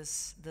least the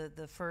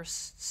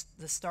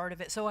start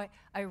of it. So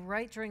I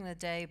write during the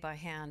day by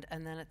hand,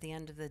 and then at the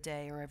end of the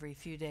day or every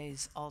few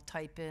days, I'll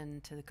type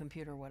into the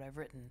computer what I've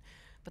written.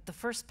 But the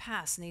first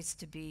pass needs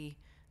to be,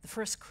 the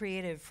first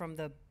creative from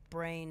the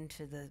brain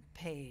to the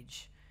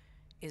page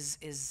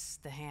is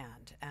the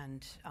hand.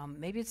 And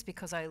maybe it's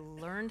because I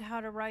learned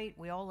how to write.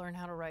 We all learn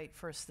how to write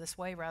first this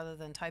way rather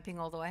than typing,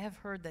 although I have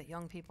heard that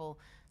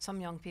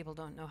some young people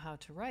don't know how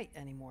to write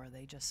anymore.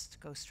 They just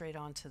go straight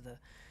onto the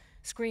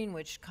screen,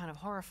 which kind of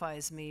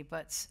horrifies me.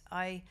 But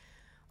I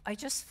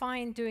just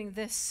find doing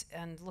this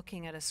and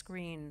looking at a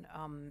screen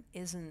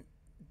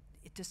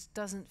it just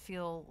doesn't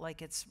feel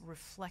like it's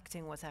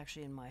reflecting what's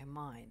actually in my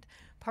mind.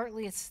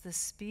 Partly it's the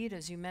speed,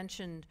 as you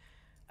mentioned.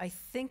 I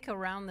think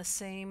around the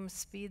same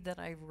speed that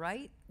I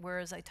write,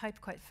 whereas I type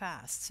quite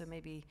fast. So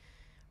maybe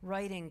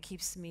writing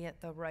keeps me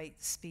at the right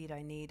speed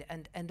I need.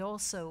 And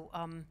also,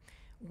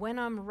 when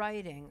I'm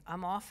writing,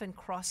 I'm often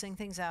crossing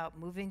things out,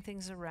 moving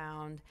things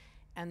around,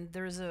 and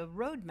there's a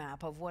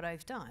roadmap of what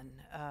I've done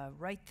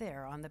right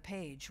there on the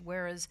page.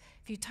 Whereas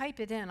if you type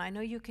it in, I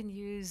know you can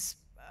use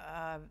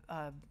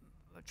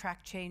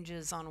track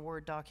changes on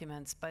Word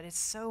documents, but it's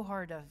so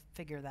hard to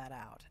figure that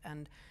out.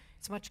 And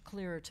it's much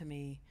clearer to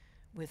me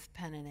with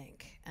pen and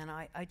ink. And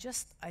I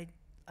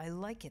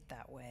like it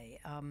that way.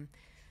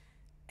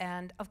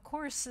 And of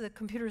course, the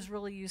computer is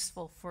really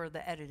useful for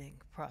the editing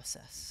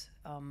process.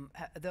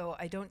 Though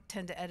I don't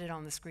tend to edit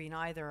on the screen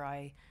either.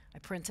 I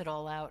print it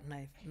all out and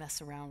I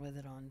mess around with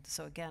it on.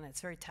 So again,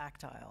 it's very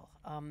tactile.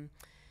 And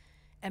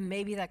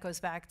maybe that goes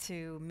back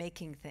to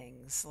making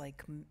things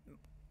like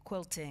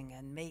quilting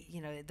and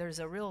there's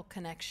a real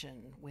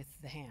connection with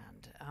the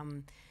hand.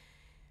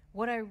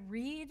 What I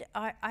read,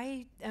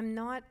 I am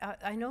not,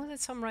 I know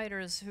that some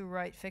writers who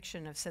write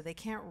fiction have said they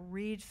can't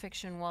read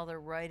fiction while they're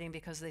writing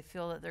because they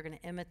feel that they're going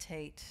to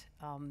imitate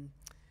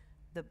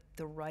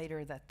the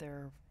writer that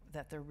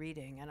they're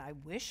reading. And I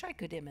wish I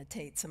could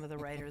imitate some of the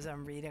writers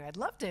I'm reading. I'd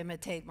love to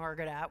imitate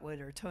Margaret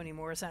Atwood or Toni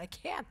Morrison. I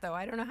can't, though.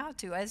 I don't know how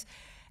to.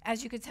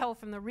 As you could tell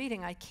from the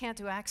reading, I can't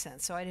do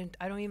accents, so I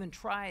don't even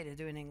try to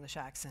do an English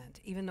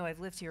accent. Even though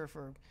I've lived here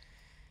for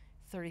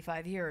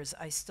 35 years,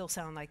 I still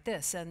sound like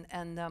this. And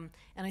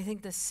I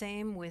think the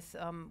same with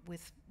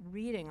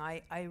reading.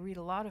 I read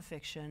a lot of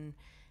fiction,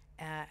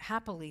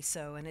 happily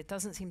so, and it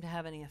doesn't seem to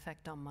have any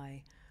effect on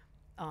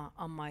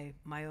my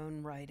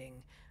own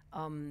writing.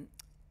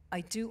 I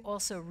do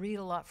also read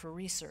a lot for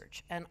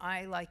research, and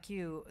I, like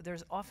you,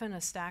 there's often a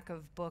stack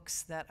of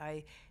books that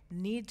I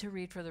need to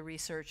read for the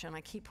research, and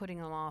I keep putting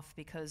them off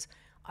because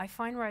I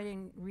find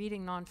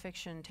reading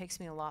nonfiction takes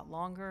me a lot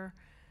longer,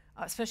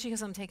 especially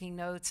because I'm taking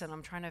notes and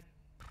I'm trying to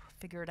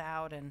figure it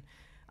out, and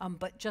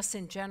but just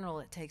in general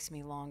it takes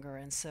me longer,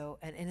 and so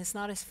and it's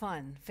not as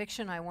fun.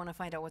 Fiction, I want to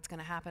find out what's going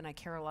to happen. I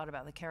care a lot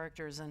about the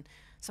characters, and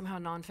somehow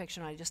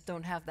nonfiction, I just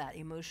don't have that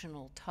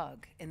emotional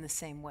tug in the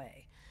same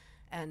way.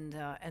 And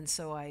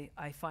so I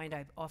find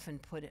I often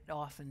put it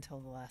off until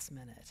the last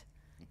minute.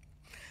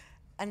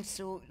 And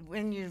so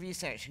when you're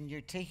researching,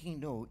 you're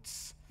taking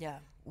notes. Yeah.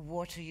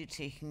 What are you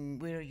taking?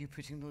 Where are you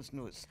putting those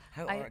notes?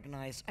 How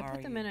organized are you? I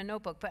put them in a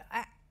notebook, but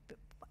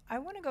I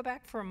want to go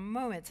back for a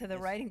moment to the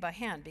writing by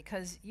hand,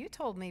 because you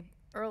told me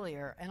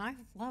earlier, and I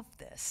love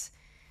this.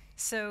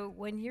 So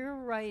when you're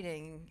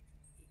writing,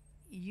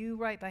 you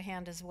write by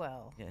hand as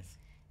well. Yes.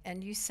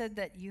 And you said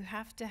that you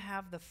have to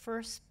have the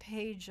first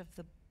page of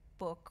the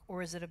book,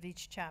 or is it of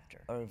each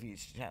chapter? Or of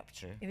each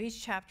chapter. If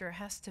each chapter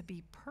has to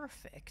be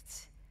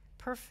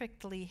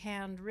perfectly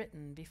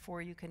handwritten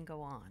before you can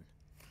go on.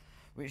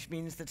 Which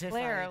means that if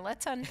Claire,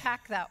 let's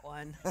unpack that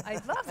one. I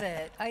love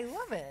it. I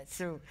love it.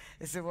 So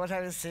what I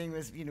was saying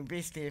was,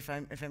 basically if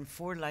I'm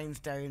 4 lines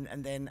down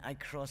and then I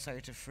cross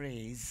out a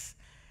phrase,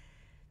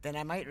 then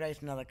I might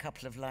write another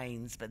couple of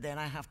lines, but then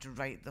I have to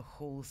write the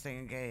whole thing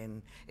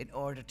again in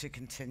order to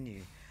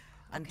continue.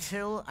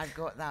 Until I've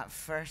got that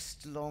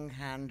first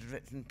longhand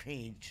written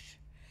page.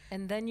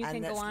 And then you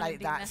can go on and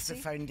be that's messy?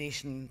 the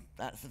foundation,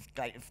 that's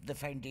the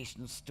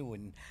foundation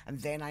stone. And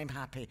then I'm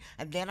happy.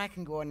 And then I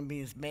can go on and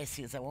be as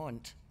messy as I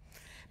want.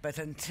 But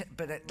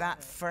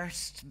that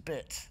first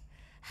bit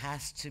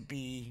has to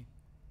be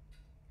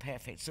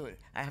perfect. So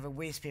I have a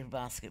wastepaper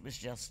basket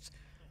which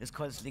is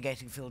constantly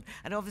getting filled.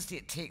 And obviously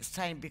it takes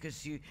time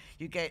because you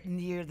get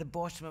near the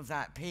bottom of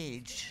that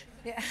page.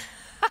 Yeah.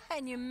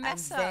 And you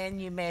mess up. And then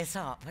you mess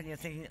up, and you're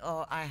thinking,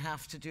 oh, I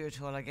have to do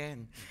it all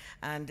again.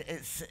 And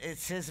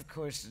it is, of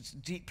course, it's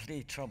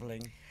deeply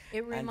troubling.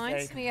 It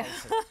reminds me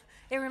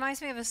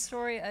of a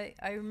story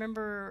I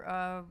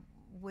remember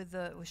with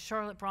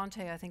Charlotte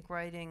Bronte, I think,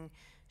 writing.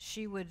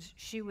 She would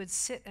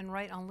sit and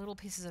write on little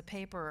pieces of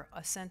paper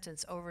a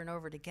sentence over and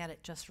over to get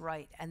it just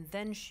right, and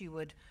then she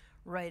would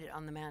write it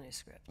on the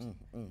manuscript.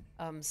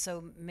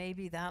 So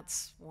maybe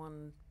that's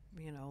one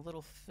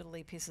little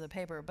fiddly pieces of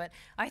paper. But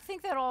I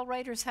think that all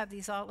writers have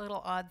these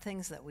little odd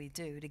things that we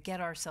do to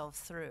get ourselves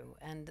through,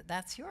 and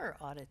that's your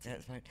oddity.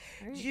 That's right.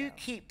 Do you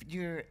keep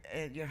your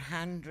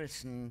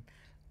handwritten,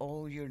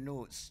 all your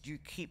notes? Do you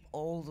keep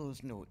all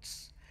those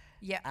notes?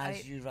 Yeah,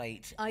 as you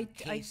write, in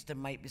case there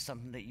might be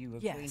something that you were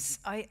going to... Yes,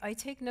 I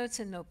take notes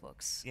in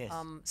notebooks. Yes.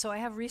 So I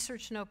have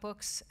research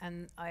notebooks,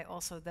 and I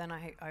also then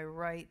I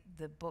write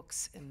the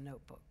books in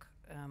notebook.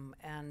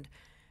 And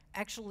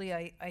actually,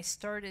 I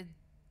started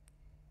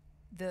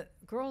the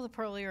Girl with the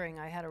Pearl Earring.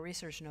 I had a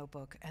research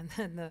notebook, and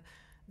then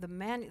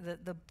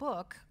the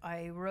book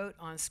I wrote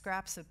on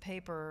scraps of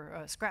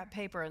paper, scrap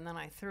paper, and then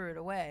I threw it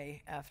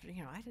away after.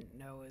 I didn't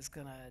know it was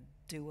gonna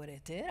do what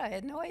it did. I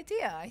had no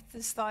idea. I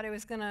just thought it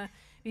was gonna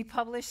be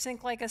published,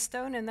 sink like a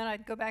stone, and then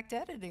I'd go back to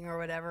editing or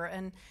whatever.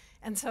 And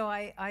so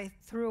I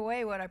threw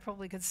away what I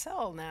probably could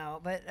sell now,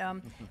 but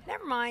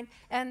never mind.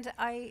 And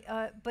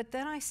but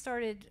then I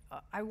started.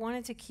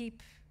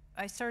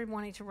 I started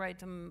wanting to write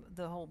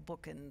the whole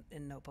book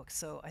in notebooks.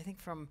 So I think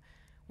from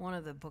one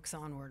of the books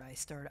onward,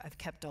 I've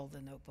kept all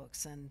the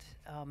notebooks. And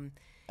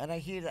I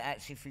hear that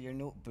actually for your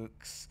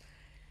notebooks,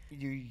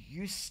 you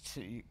used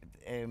to,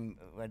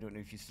 I don't know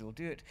if you still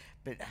do it,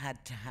 but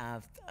had to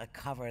have a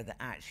cover that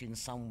actually in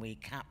some way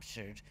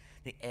captured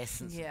the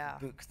essence of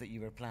the book that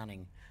you were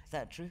planning. Is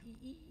that true?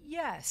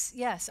 Yes,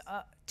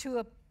 to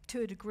a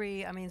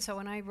degree. I mean, so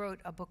when I wrote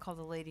a book called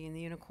The Lady and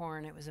the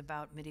Unicorn, it was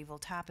about medieval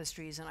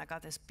tapestries, and I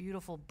got this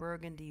beautiful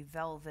burgundy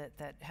velvet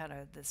that had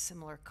the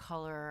similar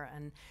color.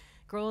 And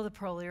Girl of the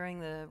Pearl Earring,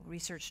 the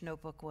research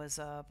notebook, was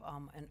a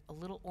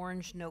little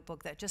orange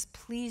notebook that just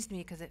pleased me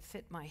because it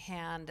fit my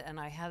hand, and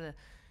I had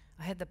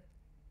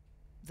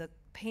the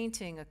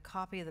painting, a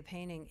copy of the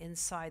painting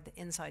inside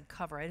the inside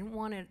cover. I didn't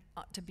want it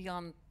to be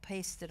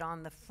pasted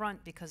on the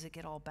front because it'd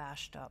get all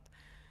bashed up.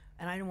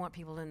 And I didn't want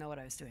people to know what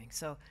I was doing.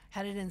 So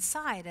had it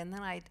inside, and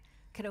then I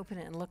could open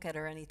it and look at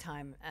her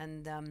anytime.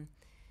 And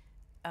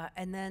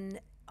then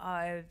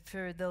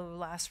for The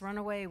Last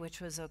Runaway,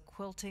 which was a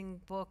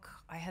quilting book,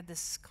 I had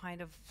this kind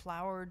of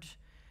flowered,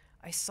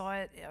 I saw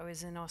it, I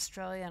was in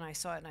Australia, and I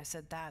saw it, and I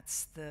said,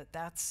 that's the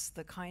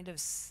kind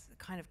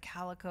of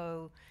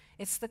calico,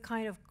 it's the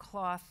kind of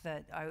cloth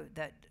that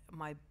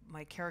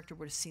my character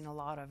would have seen a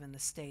lot of in the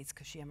States,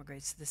 because she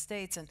emigrates to the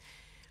States.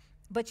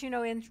 But you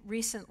know,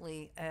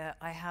 recently,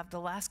 I have the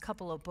last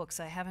couple of books.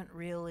 I haven't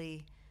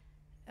really.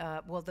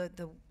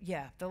 The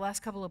last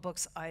couple of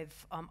books, I've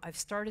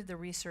started the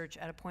research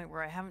at a point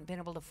where I haven't been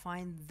able to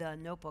find the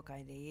notebook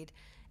I need,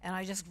 and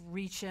I just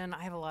reach in.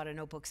 I have a lot of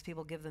notebooks.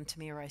 People give them to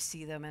me, or I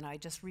see them, and I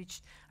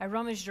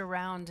rummaged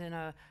around in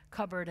a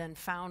cupboard and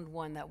found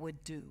one that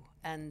would do.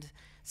 And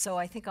so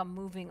I think I'm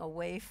moving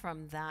away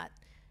from that.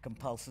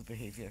 Compulsive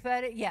behavior.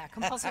 But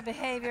compulsive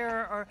behavior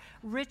or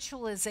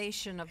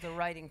ritualization of the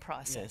writing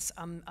process.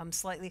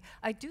 Yes.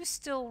 I do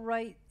still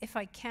write if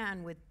I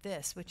can with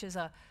this, which is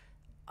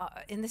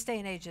in this day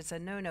and age, it's a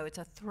no-no. It's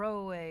a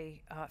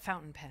throwaway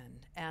fountain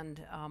pen,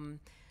 and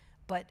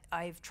but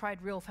I've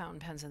tried real fountain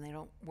pens and they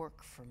don't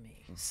work for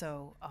me.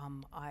 So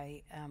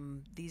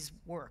these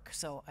work.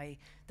 So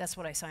that's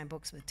what I sign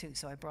books with too.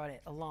 So I brought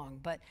it along.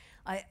 But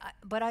I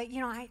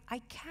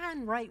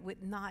can write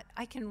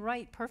I can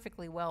write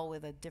perfectly well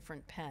with a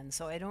different pen.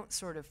 So I don't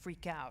sort of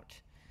freak out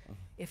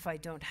if I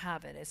don't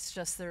have it. It's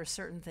just there are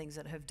certain things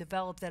that have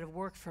developed that have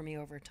worked for me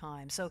over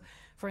time. So,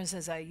 for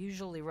instance, I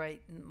usually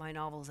write my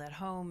novels at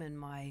home in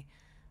my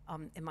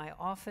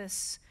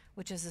office,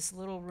 which is this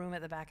little room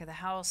at the back of the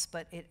house,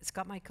 but it's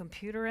got my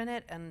computer in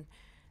it, and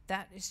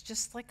that is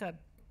just like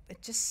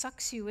it just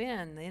sucks you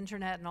in, the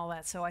internet and all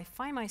that. So I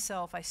find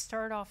myself, I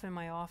start off in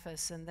my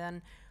office, and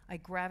then I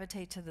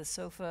gravitate to the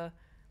sofa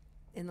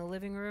in the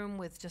living room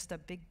with just a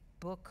big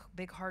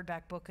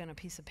hardback book and a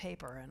piece of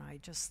paper, and I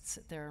just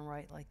sit there and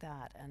write like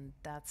that, and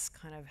that's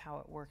kind of how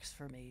it works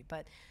for me.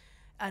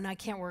 And I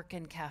can't work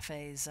in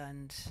cafes,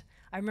 and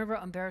I remember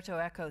Umberto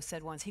Eco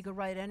said once he could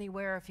write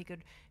anywhere. If he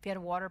had a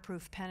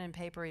waterproof pen and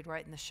paper, he'd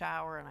write in the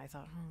shower, and I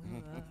thought,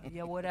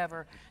 yeah,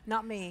 whatever.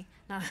 Not me.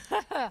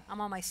 I'm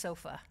on my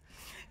sofa.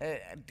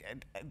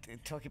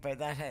 Talking about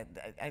that,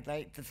 I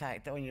like the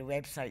fact that on your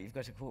website you've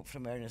got a quote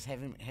from Ernest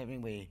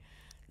Hemingway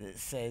that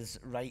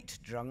says, "Write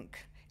drunk,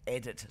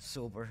 edit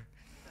sober."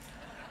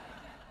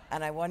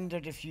 And I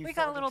wondered if you... We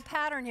got a little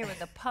pattern here with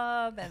the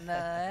pub and the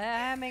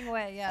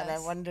Hemingway, yes. And I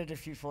wondered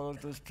if you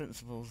followed those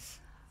principles.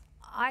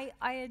 I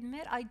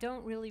admit I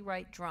don't really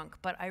write drunk,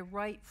 but I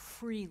write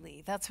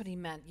freely. That's what he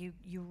meant.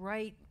 You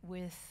write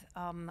with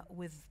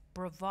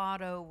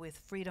bravado, with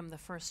freedom, the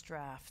first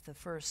draft, the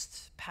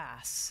first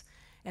pass.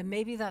 And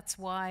maybe that's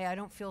why I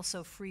don't feel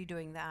so free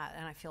doing that,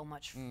 and I feel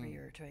much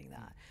freer doing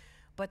that.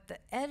 But the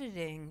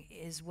editing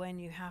is when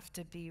you have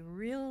to be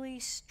really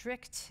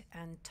strict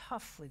and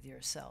tough with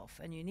yourself,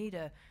 and you need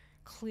a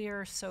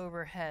clear,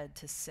 sober head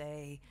to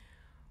say,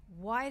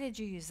 why did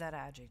you use that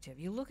adjective?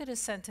 You look at a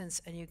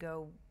sentence and you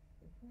go,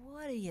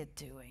 what are you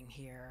doing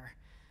here?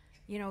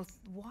 You know,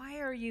 why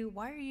are you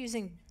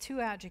using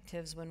two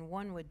adjectives when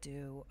one would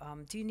do?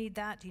 Do you need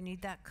that? Do you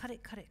need that? Cut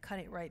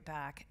it right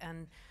back.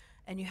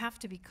 And you have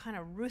to be kind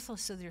of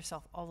ruthless with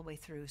yourself all the way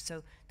through.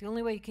 So the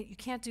only way you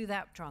can't do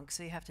that drunk,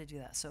 so you have to do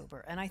that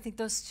sober. And I think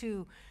those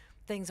two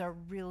things are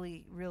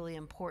really, really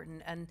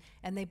important, and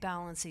they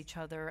balance each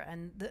other.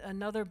 And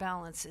another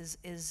balance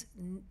is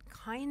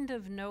kind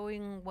of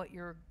knowing what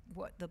you're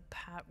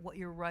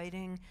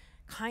writing,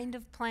 kind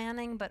of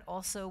planning, but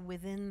also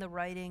within the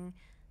writing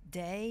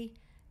day.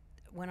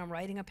 When I'm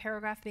writing a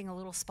paragraph, being a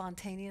little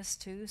spontaneous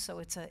too. So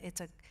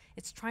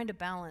it's trying to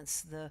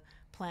balance the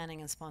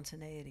planning and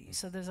spontaneity.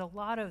 So there's a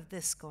lot of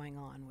this going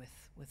on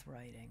with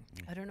writing.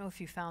 I don't know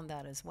if you found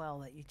that as well,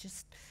 that you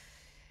just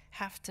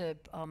have to,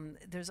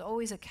 there's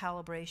always a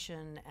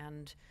calibration,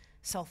 and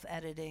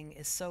self-editing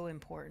is so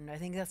important. I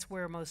think that's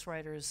where most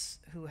writers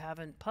who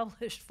haven't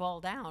published fall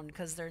down,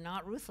 because they're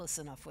not ruthless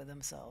enough with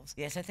themselves.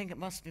 Yes, I think it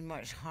must be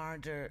much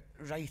harder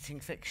writing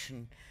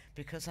fiction,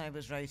 because I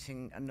was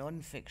writing a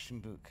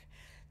non-fiction book.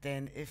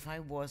 Then if I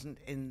wasn't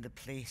in the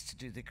place to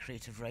do the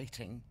creative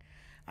writing,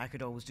 I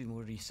could always do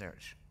more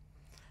research.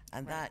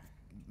 And that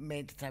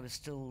meant that I was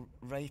still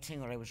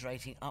writing, or I was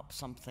writing up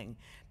something,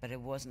 but I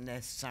wasn't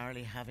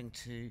necessarily having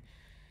to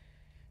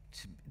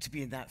to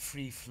be in that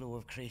free flow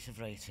of creative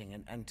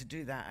writing. And to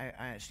do that,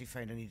 I actually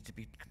found I needed to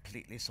be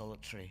completely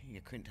solitary.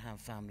 You couldn't have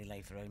family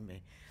life around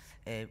me.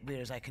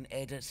 Whereas I can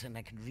edit and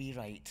I can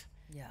rewrite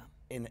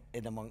in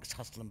amongst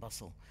hustle and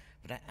bustle.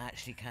 But I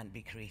actually can't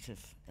be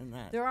creative in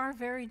that. There are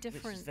very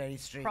different very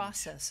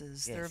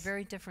processes. Yes. There are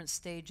very different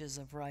stages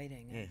of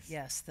writing. Yes.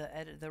 Yes,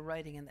 the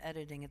writing and the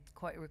editing, it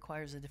quite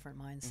requires a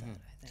different mindset, I think.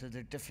 So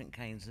there are different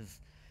kinds of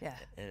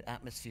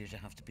atmospheres you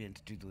have to be in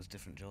to do those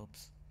different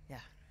jobs. Yeah.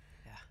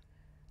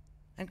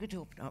 I'm going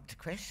to open up to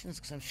questions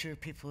because I'm sure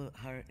people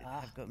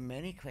have got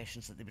many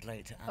questions that they would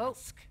like to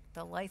ask. Oh,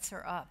 the lights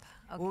are up.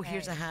 Okay. Oh,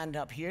 here's a hand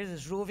up here.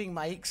 There's roving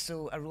mics,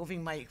 so a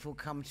roving mic will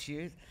come to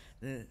you.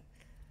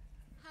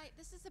 Hi,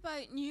 this is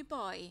about New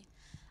Boy.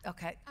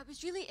 Okay. I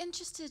was really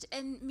interested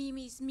in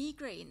Mimi's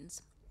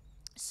migraines.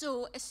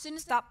 So as soon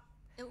as Stop.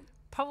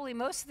 Probably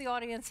most of the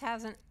audience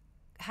hasn't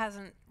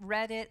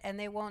read it, and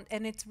they won't.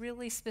 And it's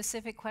really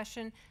specific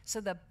question. So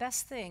the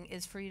best thing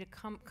is for you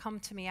to come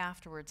to me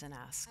afterwards and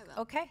ask. I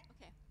will. Okay.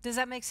 Does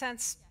that make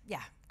sense?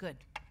 Yeah. Good.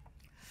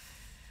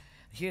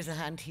 Here's a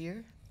hand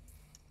here.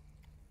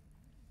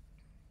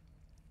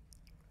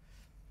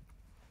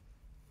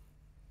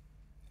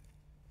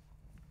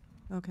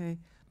 Okay,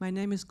 my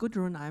name is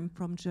Gudrun. I'm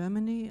from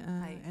Germany,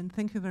 Hi. and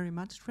thank you very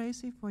much,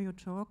 Tracy, for your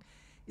talk,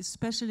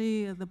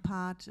 especially the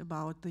part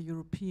about the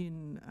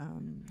European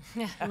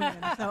women.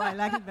 So I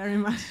like it very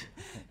much.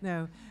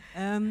 No,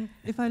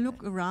 if I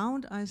look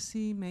around, I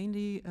see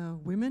mainly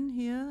women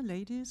here,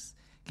 ladies.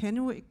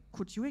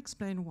 Could you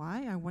explain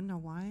why? I wonder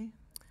why.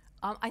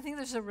 I think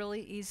there's a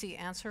really easy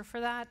answer for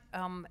that,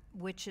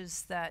 which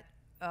is that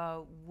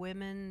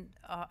women,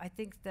 I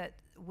think that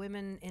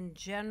women in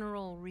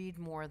general read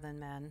more than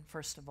men,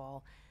 first of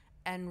all,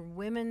 and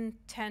women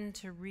tend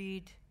to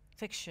read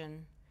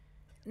fiction,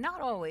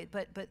 not always,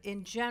 but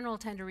in general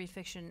tend to read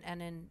fiction,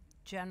 and in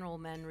general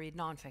men read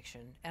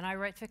nonfiction, and I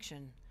write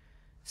fiction.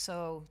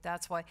 So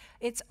that's why.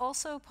 It's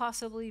also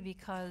possibly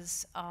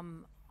because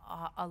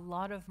a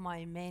lot of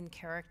my main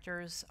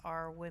characters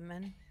are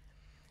women,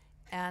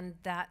 and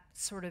that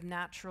sort of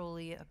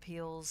naturally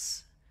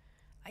appeals.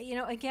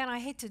 Again, I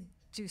hate to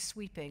do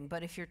sweeping,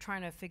 but if you're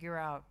trying to figure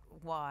out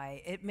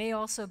why, it may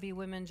also be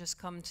women just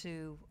tend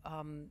to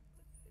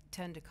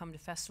come to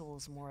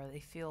festivals more.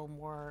 They feel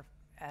more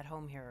at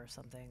home here or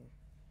something.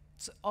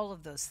 So all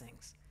of those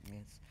things.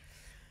 Yes.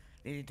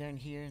 Lady down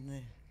here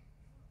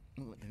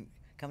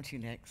come to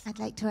you next. I'd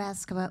like to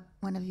ask about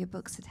one of your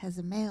books that has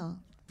a male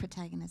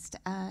protagonist,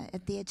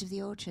 At the Edge of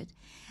the Orchard.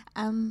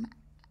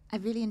 I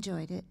really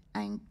enjoyed it.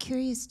 I'm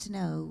curious to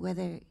know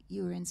whether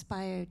you were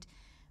inspired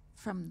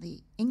from the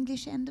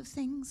English end of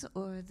things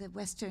or the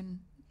Western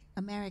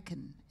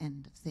American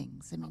end of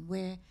things. I mean,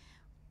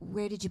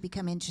 where did you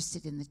become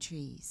interested in the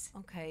trees?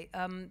 Okay.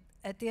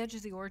 At the Edge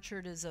of the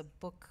Orchard is a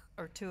book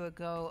or two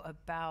ago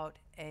about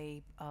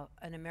an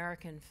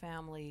American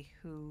family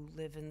who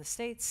live in the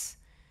States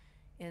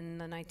in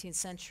the 19th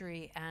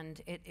century,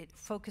 and it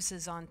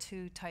focuses on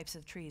two types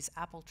of trees,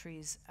 apple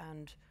trees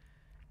and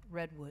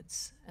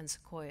redwoods and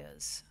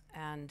sequoias.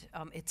 And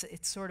it's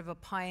sort of a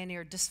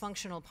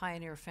dysfunctional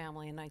pioneer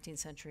family in 19th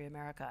century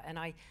America. And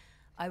I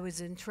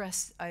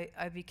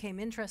became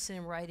interested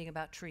in writing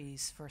about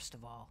trees, first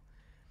of all,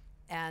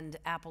 and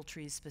apple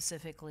trees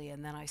specifically.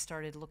 And then I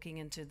started looking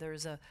into,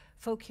 there's a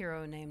folk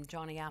hero named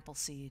Johnny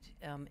Appleseed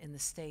in the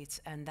States,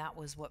 and that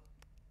was what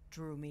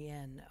drew me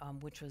in,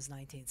 which was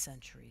 19th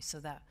century. So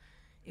that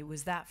it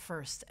was that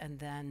first, and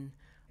then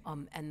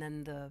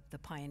the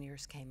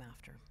pioneers came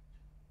after.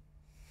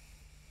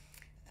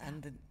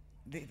 And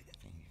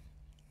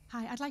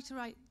Hi, I'd like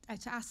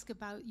to ask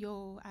about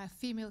your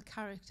female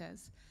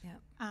characters. Yeah.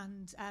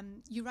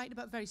 And you write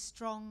about very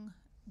strong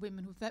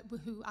women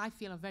who I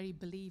feel are very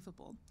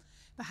believable.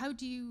 But how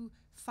do you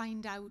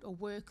find out or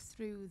work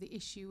through the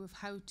issue of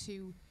how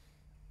to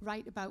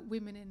write about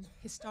women in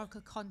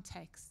historical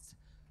contexts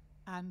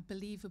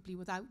believably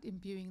without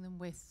imbuing them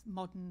with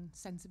modern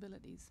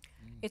sensibilities?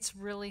 It's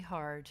really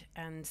hard,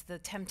 and the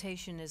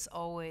temptation is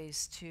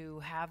always to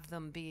have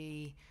them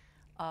be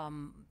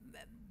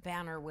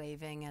banner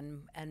waving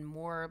and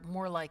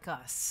more like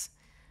us.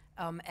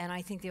 And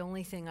I think the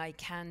only thing I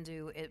can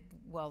do,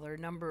 there are a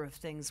number of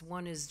things.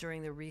 One is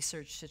during the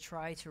research to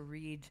try to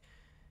read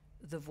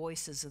the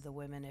voices of the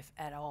women, if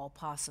at all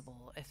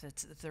possible.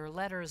 If they're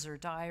letters or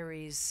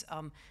diaries,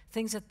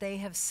 things that they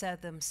have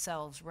said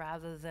themselves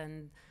rather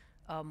than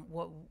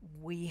what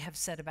we have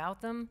said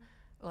about them,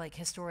 like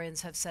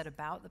historians have said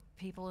about the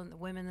people and the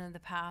women in the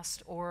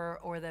past,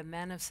 or the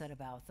men have said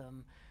about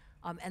them.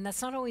 And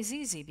that's not always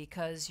easy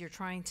because you're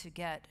trying to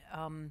get,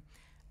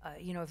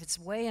 if it's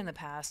way in the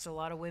past, a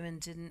lot of women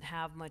didn't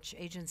have much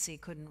agency,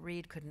 couldn't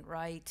read, couldn't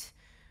write,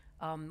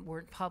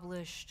 weren't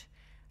published.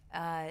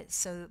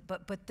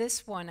 But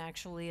this one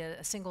actually,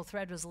 a single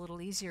thread was a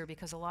little easier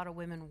because a lot of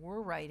women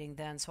were writing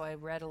then. So I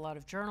read a lot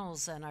of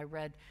journals, and I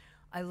read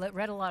a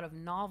lot of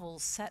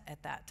novels set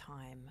at that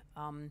time.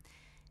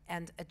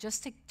 And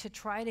just to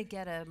try to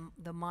get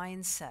the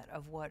mindset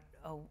of what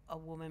a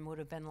woman would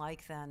have been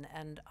like then.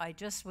 And I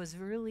just was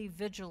really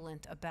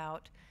vigilant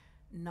about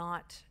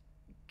not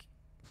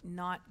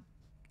not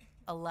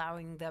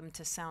allowing them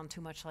to sound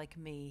too much like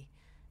me,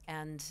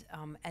 and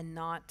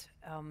not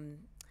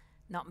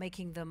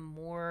making them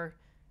more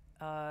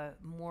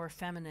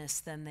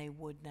feminist than they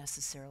would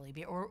necessarily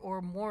be,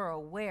 or more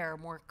aware,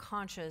 more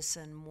conscious,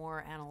 and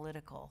more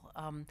analytical.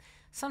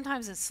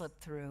 Sometimes it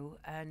slipped through,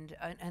 and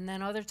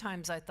then other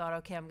times I thought,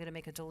 okay, I'm going to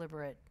make a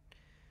deliberate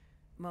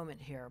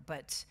moment here.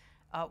 But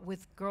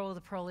with Girl with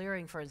the Pearl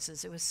Earring, for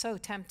instance, it was so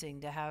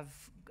tempting to have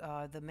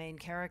the main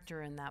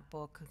character in that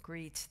book,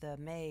 Greet, the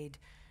maid,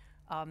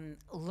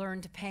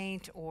 learn to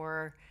paint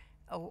or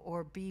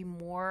be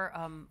more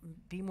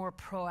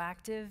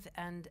proactive,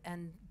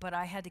 but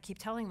I had to keep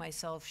telling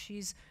myself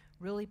she's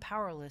really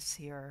powerless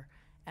here,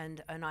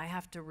 and I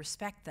have to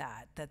respect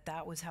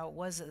that was how it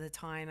was at the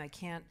time. I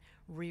can't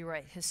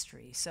rewrite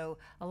history. So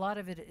a lot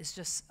of it is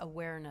just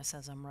awareness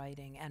as I'm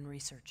writing and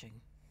researching.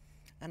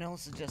 And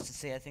also, just to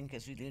say, I think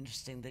it's really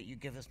interesting that you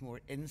give us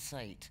more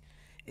insight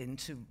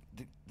into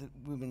the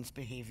women's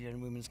behaviour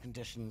and women's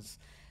conditions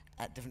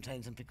at different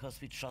times, and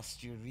because we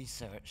trust your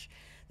research,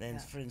 then,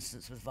 for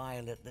instance, with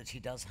Violet, that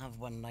she does have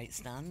one-night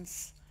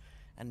stands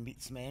and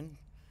meets men,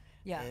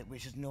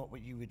 which is not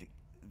what you'd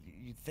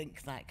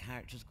think that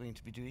character's going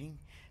to be doing,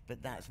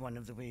 but that's one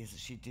of the ways that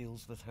she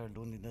deals with her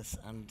loneliness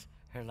and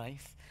her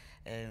life,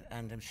 and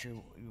I'm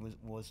sure it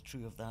was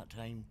true of that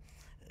time.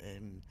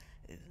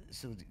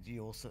 So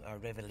you also are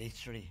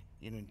revelatory,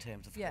 in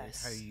terms of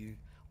how you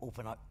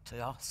open up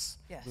to us,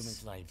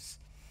 women's lives.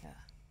 Yeah.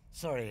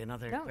 Sorry,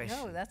 another question.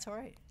 No, that's all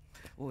right.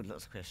 Oh,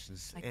 lots of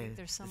questions. I think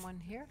there's someone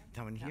here.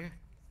 Someone here?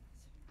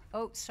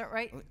 Oh, start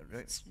right.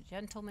 Right.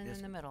 Gentleman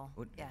in the middle.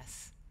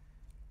 Yes.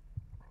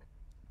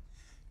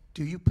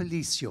 Do you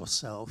police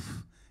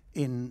yourself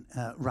in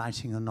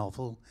writing a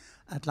novel?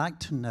 I'd like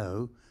to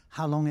know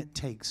how long it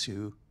takes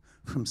you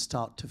from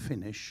start to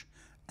finish,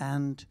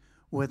 and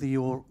whether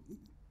you're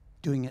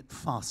doing it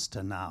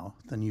faster now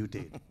than you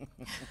did.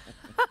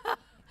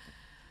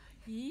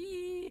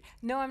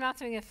 No, I'm not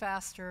doing it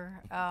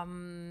faster.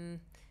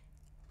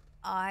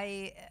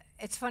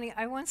 It's funny,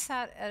 I once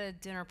sat at a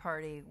dinner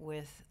party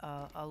with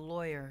a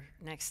lawyer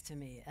next to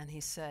me, and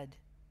he said,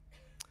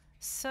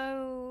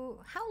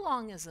 "So, how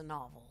long is a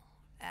novel?"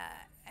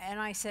 And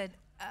I said,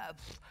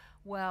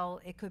 well,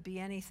 it could be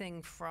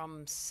anything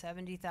from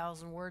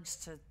 70,000 words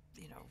to,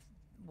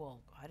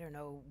 I don't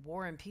know,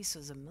 War and Peace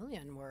is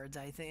 1,000,000 words,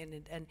 I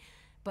think.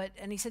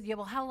 And he said, yeah,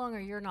 well, how long are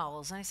your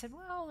novels? And I said,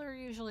 well, they're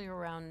usually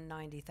around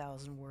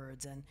 90,000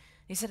 words. And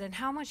he said, and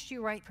how much do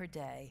you write per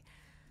day?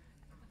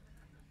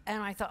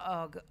 And I thought,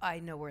 oh, I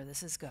know where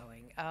this is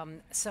going.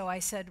 So I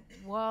said,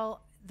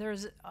 well,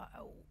 there's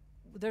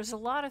a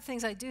lot of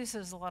things I do. So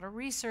there's a lot of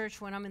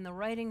research. When I'm in the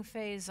writing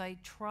phase, I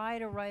try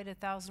to write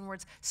 1,000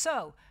 words.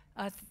 So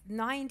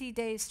 90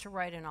 days to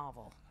write a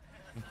novel.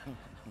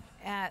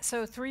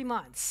 So 3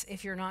 months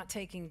if you're not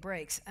taking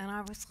breaks. And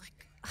I was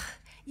like,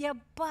 yeah,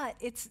 but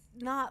it's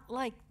not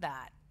like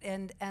that.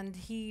 And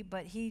he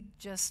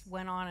just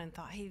went on and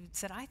thought, he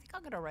said, I think I'm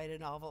going to write a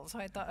novel. So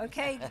I thought,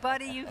 okay,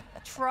 buddy, you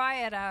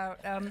try it out.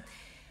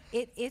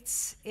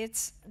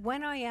 It's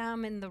when I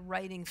am in the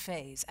writing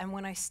phase, and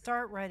when I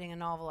start writing a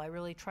novel, I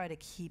really try to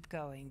keep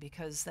going,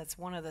 because that's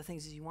one of the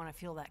things is you want to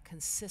feel that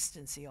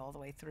consistency all the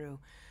way through.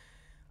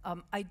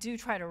 I do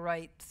try to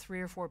write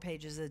 3 or 4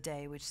 pages a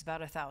day, which is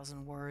about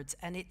 1,000 words,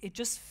 and it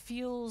just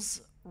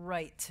feels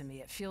right to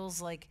me. It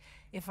feels like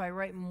if I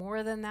write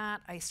more than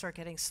that, I start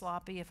getting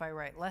sloppy. If I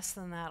write less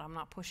than that, I'm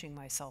not pushing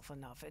myself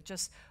enough. It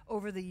just,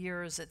 over the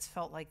years, it's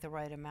felt like the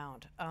right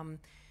amount.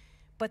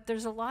 But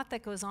there's a lot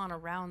that goes on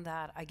around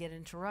that. I get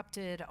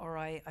interrupted, or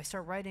I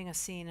start writing a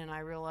scene and I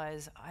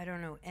realize I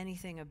don't know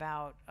anything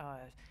about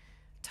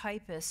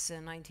typists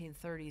in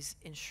 1930s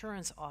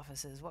insurance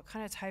offices. What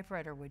kind of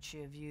typewriter would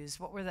she have used?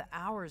 What were the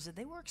hours? Did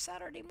they work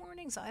Saturday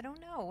mornings? I don't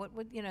know. What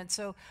would, and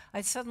so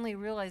I suddenly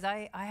realized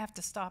I have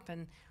to stop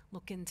and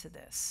look into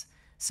this.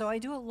 So I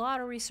do a lot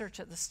of research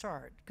at the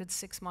start, good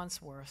 6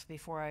 months worth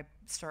before I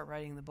start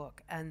writing the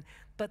book.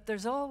 But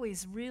there's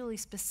always really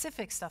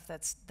specific stuff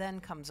that's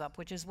then comes up,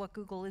 which is what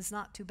Google is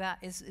not too bad,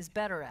 is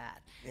better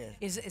at,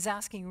 is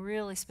asking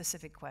really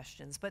specific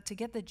questions. But to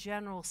get the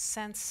general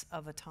sense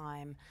of a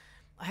time,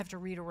 I have to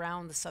read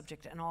around the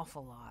subject an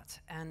awful lot.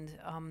 And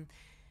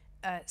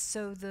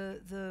so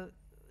the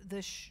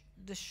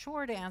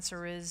short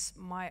answer is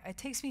it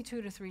takes me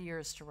 2 to 3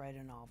 years to write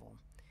a novel.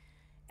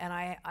 And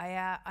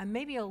I'm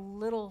maybe a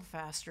little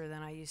faster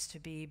than I used to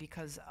be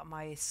because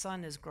my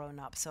son has grown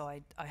up, so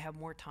I have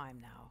more time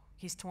now.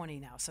 He's 20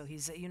 now, so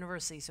he's at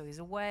university, so he's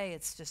away.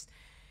 It's just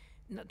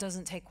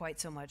doesn't take quite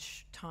so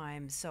much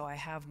time, so I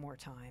have more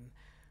time.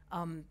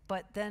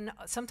 But then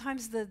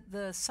sometimes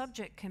the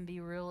subject can be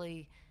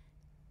really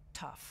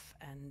tough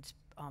and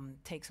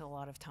takes a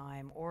lot of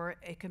time, or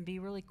it can be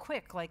really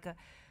quick, like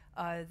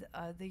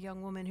the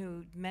young woman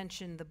who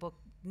mentioned the book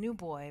New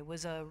Boy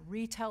was a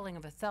retelling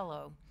of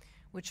Othello,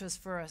 which was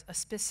for a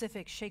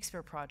specific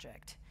Shakespeare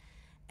project.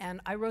 And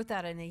I wrote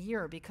that in a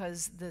year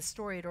because the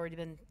story had already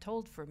been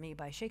told for me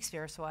by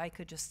Shakespeare, so I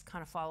could just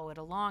kind of follow it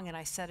along. And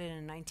I set it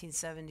in a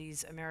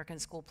 1970s American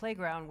school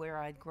playground where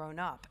I'd grown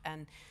up.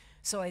 And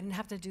So I didn't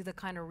have to do the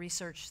kind of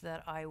research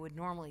that I would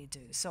normally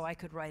do. So I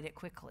could write it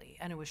quickly,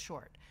 and it was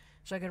short.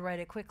 So I could write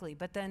it quickly.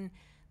 But then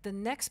the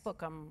next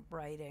book I'm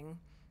writing,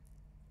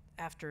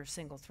 after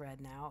Single Thread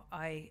now,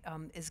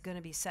 is going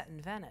to be set in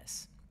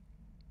Venice.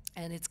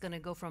 And it's going to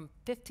go from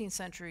 15th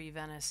century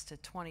Venice to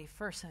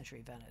 21st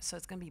century Venice. So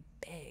it's going to be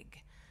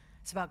big.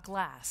 It's about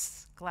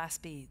glass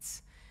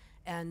beads.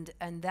 And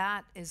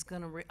that is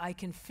going to, I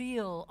can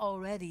feel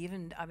already,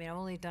 even, I mean, I've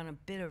only done a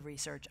bit of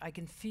research, I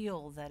can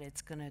feel that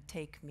it's going to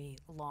take me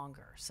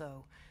longer.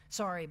 So,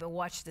 sorry, but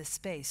watch this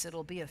space.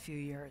 It'll be a few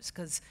years,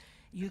 because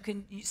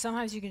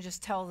sometimes you can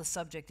just tell the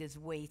subject is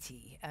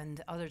weighty,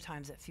 and other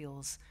times it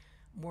feels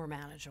more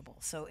manageable.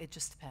 So it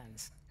just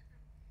depends.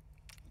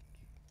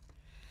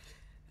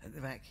 At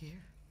the back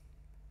here.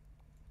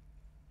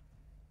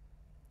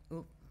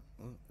 Oh,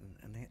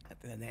 and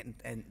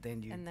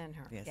then you. And then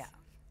her, yes. yeah.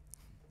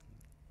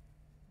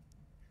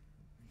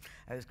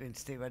 I was going to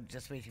say, well,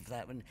 just waiting for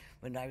that.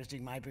 When I was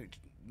doing my book,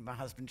 my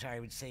husband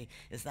Charlie would say,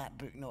 "Is that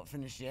book not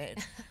finished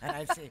yet?" And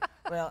I'd say,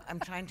 "Well, I'm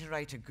trying to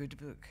write a good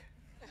book."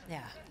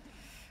 Yeah.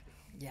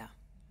 Yeah.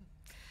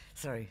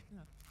 Sorry. Yeah.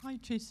 Hi,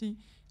 Tracy.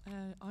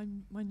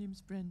 My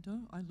name's Brenda.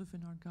 I live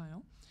in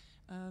Argyll.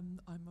 I'm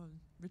a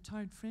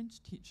retired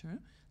French teacher,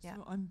 Yeah.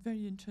 so I'm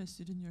very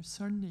interested in your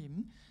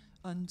surname.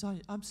 And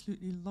I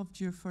absolutely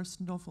loved your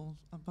first novel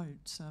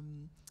about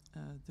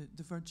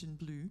the Virgin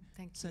Blue,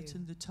 Thank set you.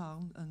 in the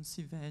Tarn and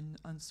Cevennes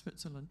and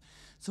Switzerland.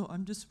 So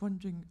I'm just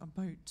wondering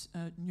about,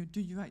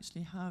 do you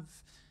actually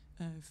have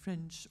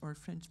French or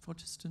French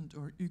Protestant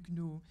or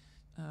Huguenot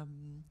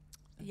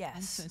Yes,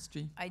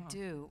 ancestry? I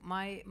do.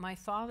 My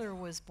father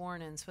was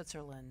born in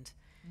Switzerland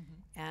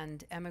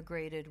and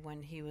emigrated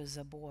when he was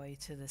a boy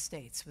to the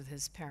States with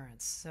his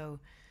parents. So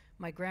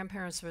my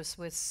grandparents were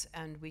Swiss,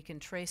 and we can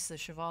trace the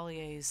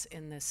Chevaliers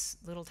in this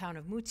little town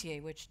of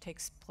Moutier, which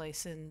takes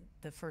place in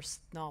the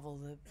first novel,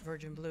 The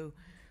Virgin Blue.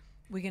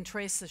 We can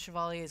trace the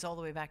Chevaliers all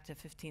the way back to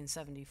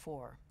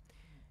 1574.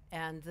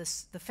 And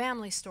the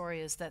family story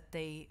is that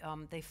they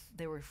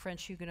were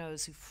French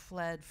Huguenots who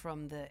fled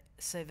from the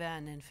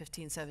Cevennes in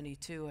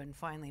 1572 and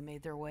finally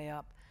made their way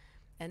up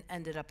and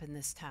ended up in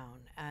this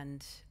town.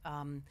 And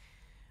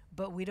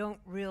but we don't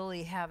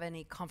really have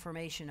any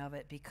confirmation of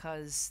it,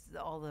 because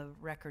all the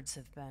records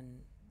have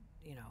been,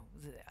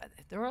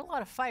 there were a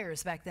lot of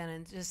fires back then,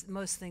 and just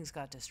most things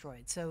got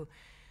destroyed. So,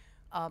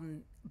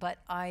 but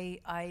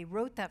I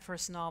wrote that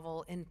first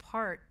novel in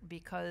part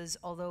because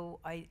although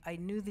I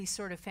knew these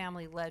sort of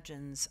family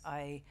legends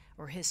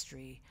or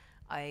history,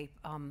 I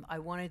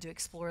wanted to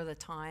explore the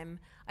time.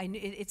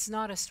 It's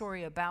not a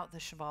story about the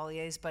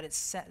Chevaliers, but it's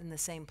set in the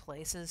same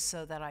places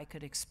so that I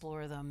could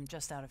explore them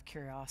just out of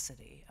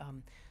curiosity.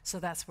 So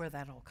that's where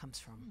that all comes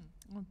from.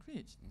 Oh,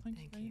 great.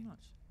 Thank you very much.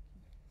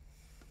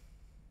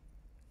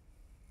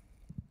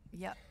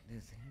 Yep.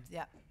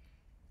 Yeah.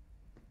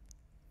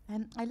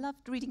 I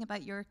loved reading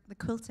about the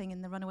quilting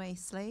in The Runaway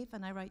Slave,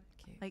 and I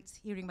liked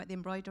hearing about the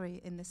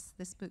embroidery in this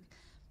book,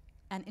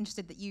 and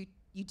interested that you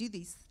do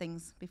these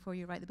things before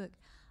you write the book.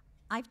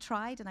 I've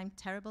tried, and I'm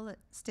terrible at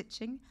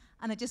stitching,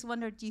 and I just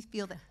wondered, do you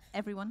feel that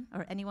everyone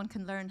or anyone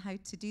can learn how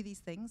to do these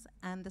things?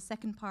 And the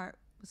second part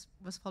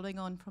was following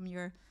on from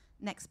your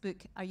next book.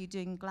 Are you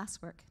doing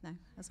glasswork now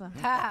as well?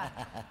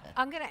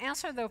 I'm going to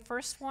answer the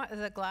first one,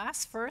 the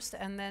glass first,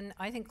 and then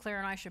I think Claire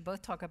and I should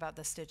both talk about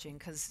the stitching,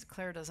 because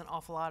Claire does an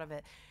awful lot of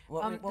it.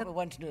 What we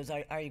want to know is,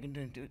 are you going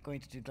to do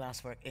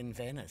glasswork in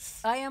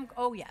Venice? I am.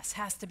 Oh yes,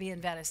 has to be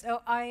in Venice.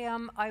 Oh,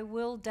 I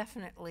will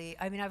definitely.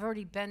 I mean, I've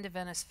already been to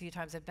Venice a few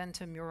times. I've been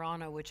to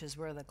Murano, which is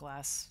where the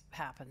glass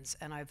happens,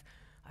 and I've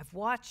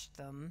watched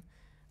them.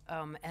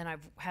 And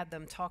I've had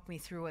them talk me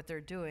through what they're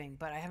doing,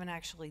 but I haven't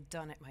actually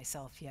done it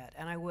myself yet.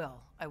 And I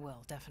will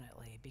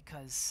definitely,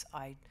 because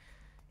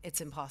it's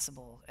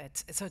impossible.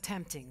 It's so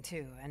tempting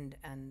too,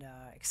 and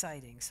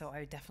exciting. So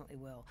I definitely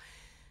will.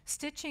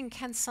 Stitching,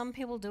 can some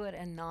people do it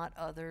and not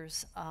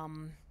others?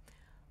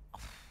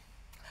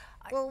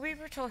 Well, we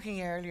were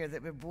talking earlier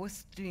that we're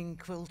both doing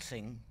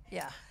quilting.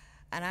 Yeah.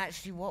 And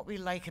actually, what we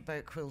like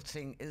about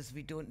quilting is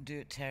we don't do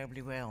it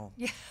terribly well.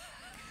 Yeah.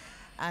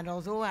 And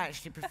although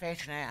actually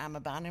professionally I am a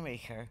banner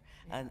maker,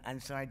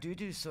 and so I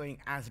do sewing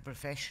as a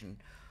profession,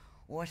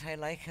 what I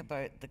like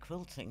about the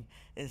quilting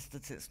is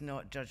that it's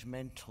not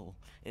judgmental.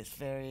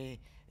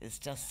 It's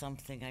just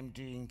something I'm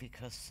doing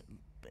because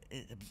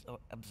it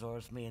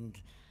absorbs me,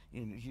 and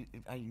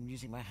I'm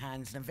using my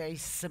hands in a very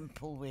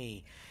simple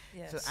way.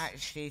 Yes. So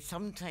actually,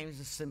 sometimes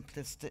the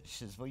simplest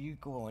stitches. Well, you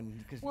go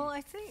on. Well,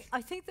 I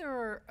think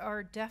there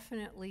are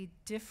definitely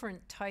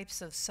different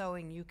types of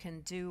sewing you can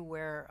do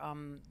where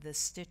the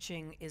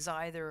stitching is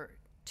either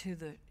to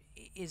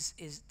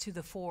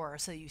the fore,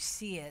 so you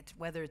see it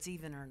whether it's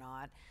even or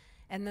not,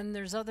 and then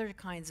there's other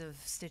kinds of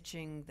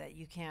stitching that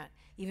you can't,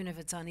 even if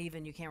it's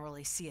uneven, you can't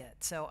really see it.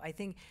 So I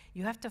think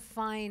you have to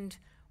find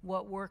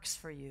what works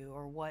for you,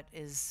 or what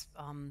is,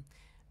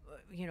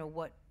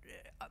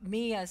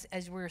 me, as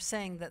we were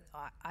saying, that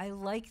I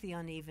like the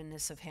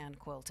unevenness of hand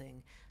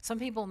quilting. Some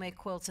people make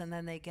quilts and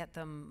then they get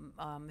them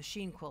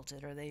machine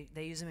quilted, or they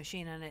use a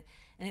machine, and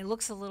it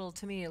looks a little,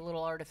 to me, a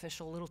little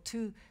artificial, a little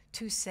too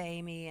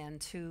samey and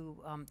too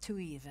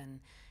even.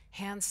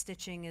 Hand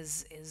stitching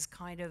is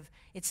kind of,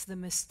 it's the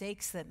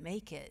mistakes that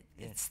make it.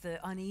 Yeah. It's the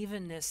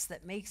unevenness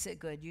that makes it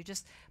good.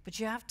 But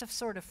you have to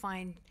sort of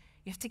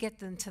you have to get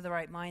them to the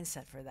right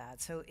mindset for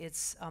that. So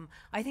it's,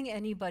 I think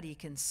anybody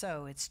can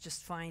sew. It's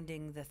just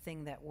finding the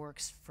thing that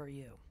works for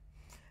you.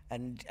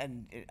 And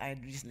I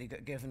had recently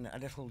got given a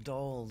little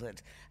doll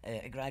that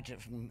a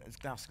graduate from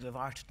Glasgow School of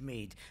Art had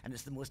made, and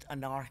it's the most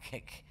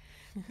anarchic,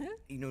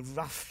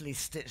 roughly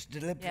stitched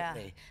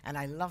deliberately, and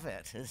I love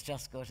it. It's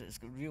got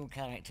real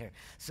character.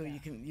 So you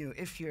can,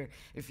 if you're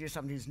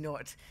somebody who's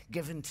not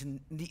given to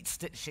neat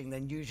stitching,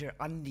 then use your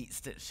unneat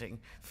stitching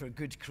for a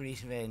good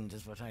creative end,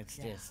 is what I'd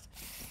suggest.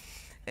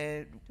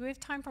 Do we have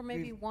time for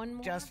maybe one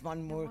more? Just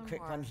one more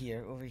quick one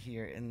here, over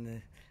here and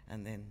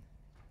then.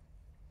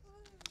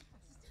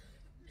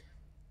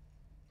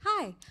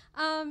 Hi,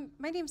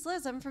 my name's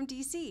Liz. I'm from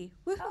DC.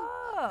 Woohoo!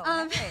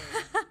 Oh, hey.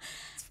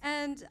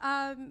 And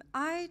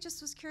I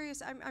just was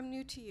curious. I'm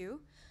new to you,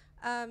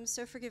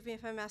 so forgive me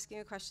if I'm asking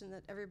a question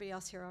that everybody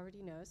else here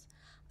already knows.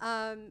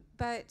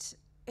 But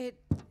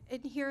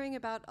in hearing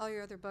about all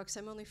your other books,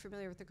 I'm only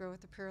familiar with The Girl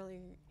with the Pearl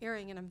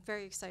Earring, and I'm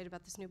very excited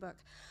about this new book.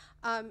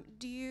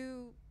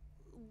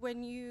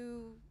 When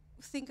you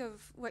think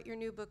of what your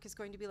new book is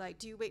going to be like,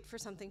 do you wait for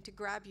something to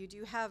grab you? Do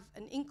you have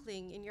an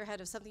inkling in your head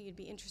of something you'd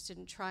be interested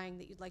in trying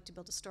that you'd like to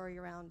build a story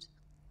around?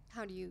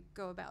 How do you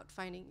go about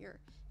finding your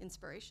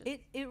inspiration?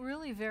 It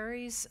really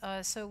varies.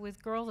 So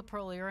with Girl with the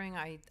Pearl Earring,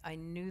 I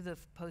knew the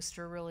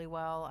poster really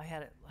well. I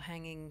had it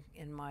hanging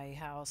in my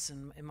house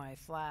and in my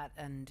flat,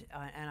 and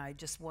I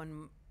just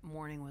one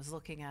morning was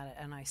looking at it,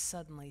 and I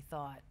suddenly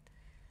thought,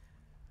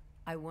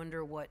 I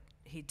wonder what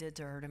he did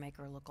to her to make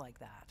her look like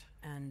that.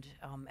 And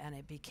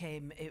it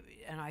became,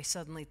 and I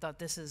suddenly thought,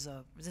 this is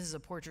a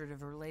portrait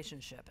of a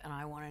relationship, and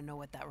I want to know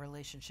what that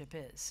relationship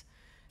is.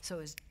 So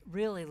it was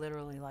really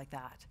literally like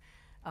that.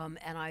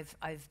 And I've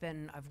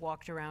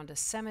walked around a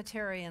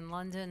cemetery in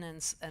London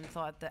and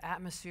thought, the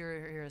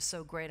atmosphere here is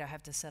so great, I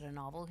have to set a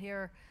novel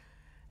here.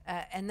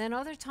 And then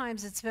other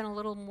times it's been a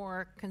little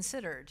more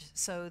considered.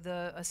 So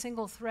a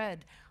single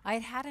thread, I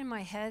had in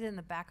my head, in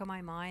the back of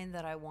my mind,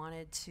 that I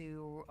wanted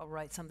to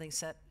write something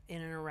set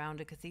in and around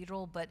a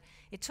cathedral, but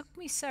it took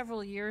me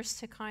several years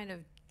to kind of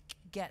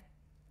get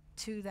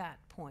to that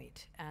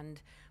point.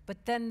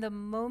 But then the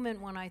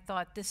moment when I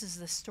thought, this is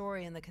the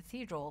story in the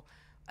cathedral,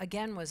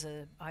 again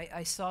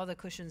I saw the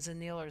cushions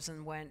and kneelers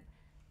and went,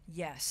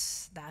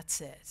 yes,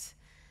 that's it.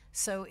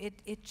 So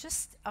it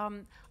just,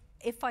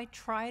 if I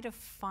try to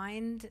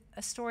find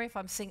a story, if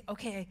I'm saying,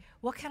 okay,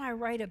 what can I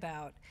write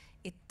about?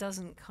 It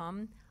doesn't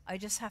come. I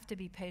just have to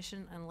be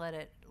patient and let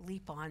it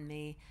leap on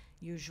me.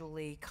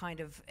 Usually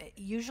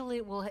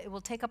it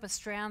will take up a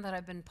strand that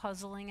I've been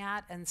puzzling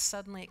at, and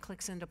suddenly it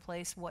clicks into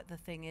place what the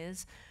thing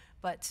is.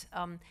 But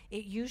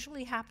it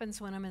usually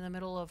happens when I'm in the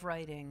middle of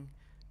writing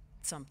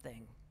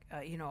something.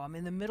 I'm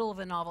in the middle of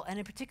a novel,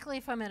 and particularly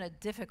if I'm at a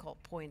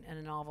difficult point in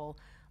a novel,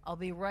 I'll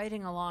be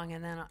writing along,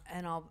 and then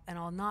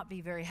I'll not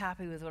be very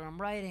happy with what I'm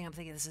writing. I'm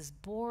thinking, this is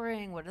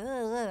boring.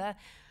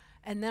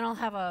 And then I'll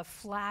have a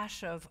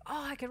flash of,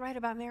 oh, I could write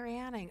about Mary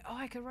Anning. Oh,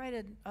 I could write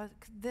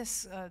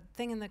this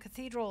thing in the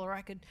cathedral, or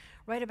I could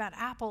write about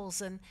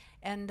apples.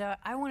 And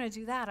I want to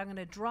do that. I'm going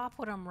to drop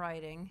what I'm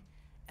writing,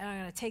 and I'm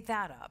going to take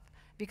that up,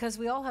 because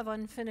we all have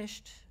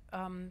unfinished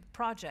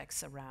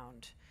projects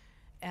around,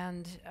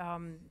 and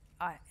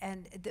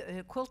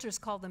the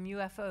quilters call them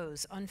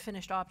UFOs,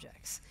 unfinished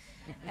objects.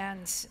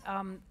 And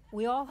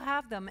we all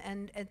have them,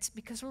 and it's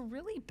because we're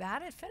really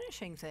bad at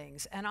finishing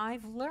things. And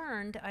I've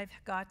learned,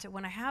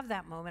 when I have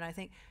that moment, I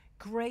think,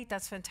 great,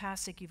 that's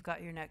fantastic, you've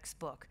got your next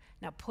book.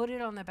 Now put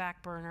it on the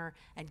back burner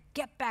and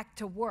get back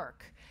to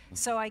work.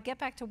 So I get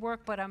back to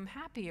work, but I'm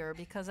happier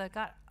because I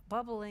got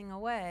bubbling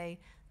away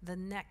the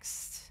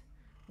next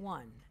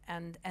one.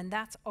 And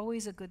that's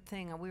always a good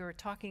thing. And we were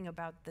talking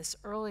about this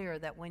earlier,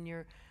 that when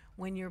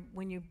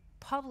you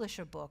publish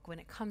a book, when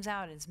it comes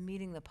out and it's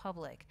meeting the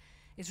public,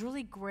 it's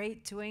really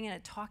great doing it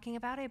and talking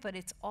about it, but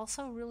it's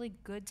also really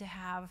good to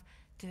have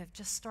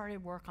just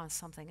started work on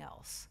something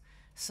else,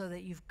 so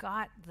that you've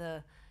got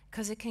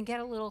because it can get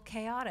a little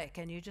chaotic,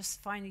 and you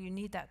just find you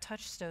need that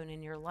touchstone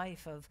in your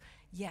life of,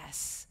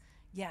 yes,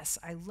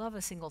 I love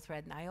a single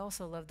thread, and I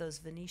also love those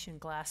Venetian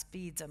glass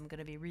beads I'm going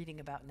to be reading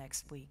about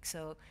next week.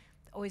 So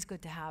always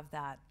good to have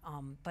that,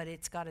 but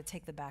it's got to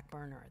take the back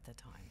burner at the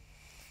time.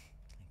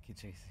 Thank you,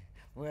 Tracy.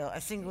 Well,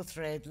 a single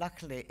thread,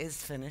 luckily, is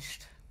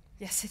finished.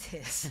 Yes, it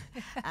is.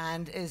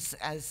 And is,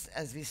 as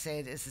we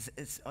said,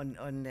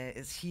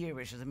 it's here,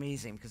 which is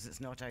amazing, because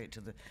it's not out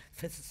till the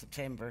 5th of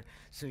September,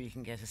 so you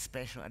can get a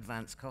special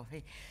advance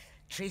copy.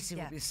 Tracy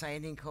will be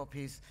signing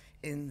copies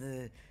in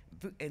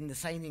the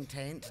signing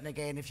tent. And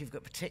again, if you've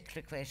got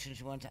particular questions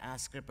you want to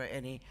ask her about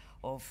any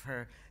of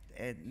her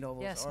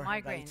novels Yes, or her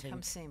migraine, writing,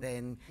 come see me.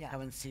 then Yeah.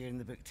 come and see her in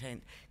the book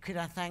tent. Could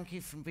I thank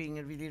you for being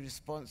a really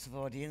responsive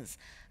audience,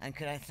 and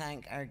could I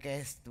thank our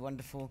guest, the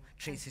wonderful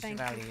Tracy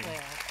Chevalier. Thank you,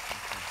 Claire.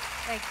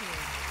 Thank you.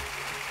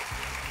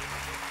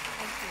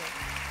 Thank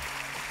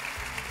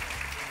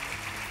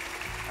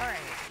you. All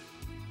right.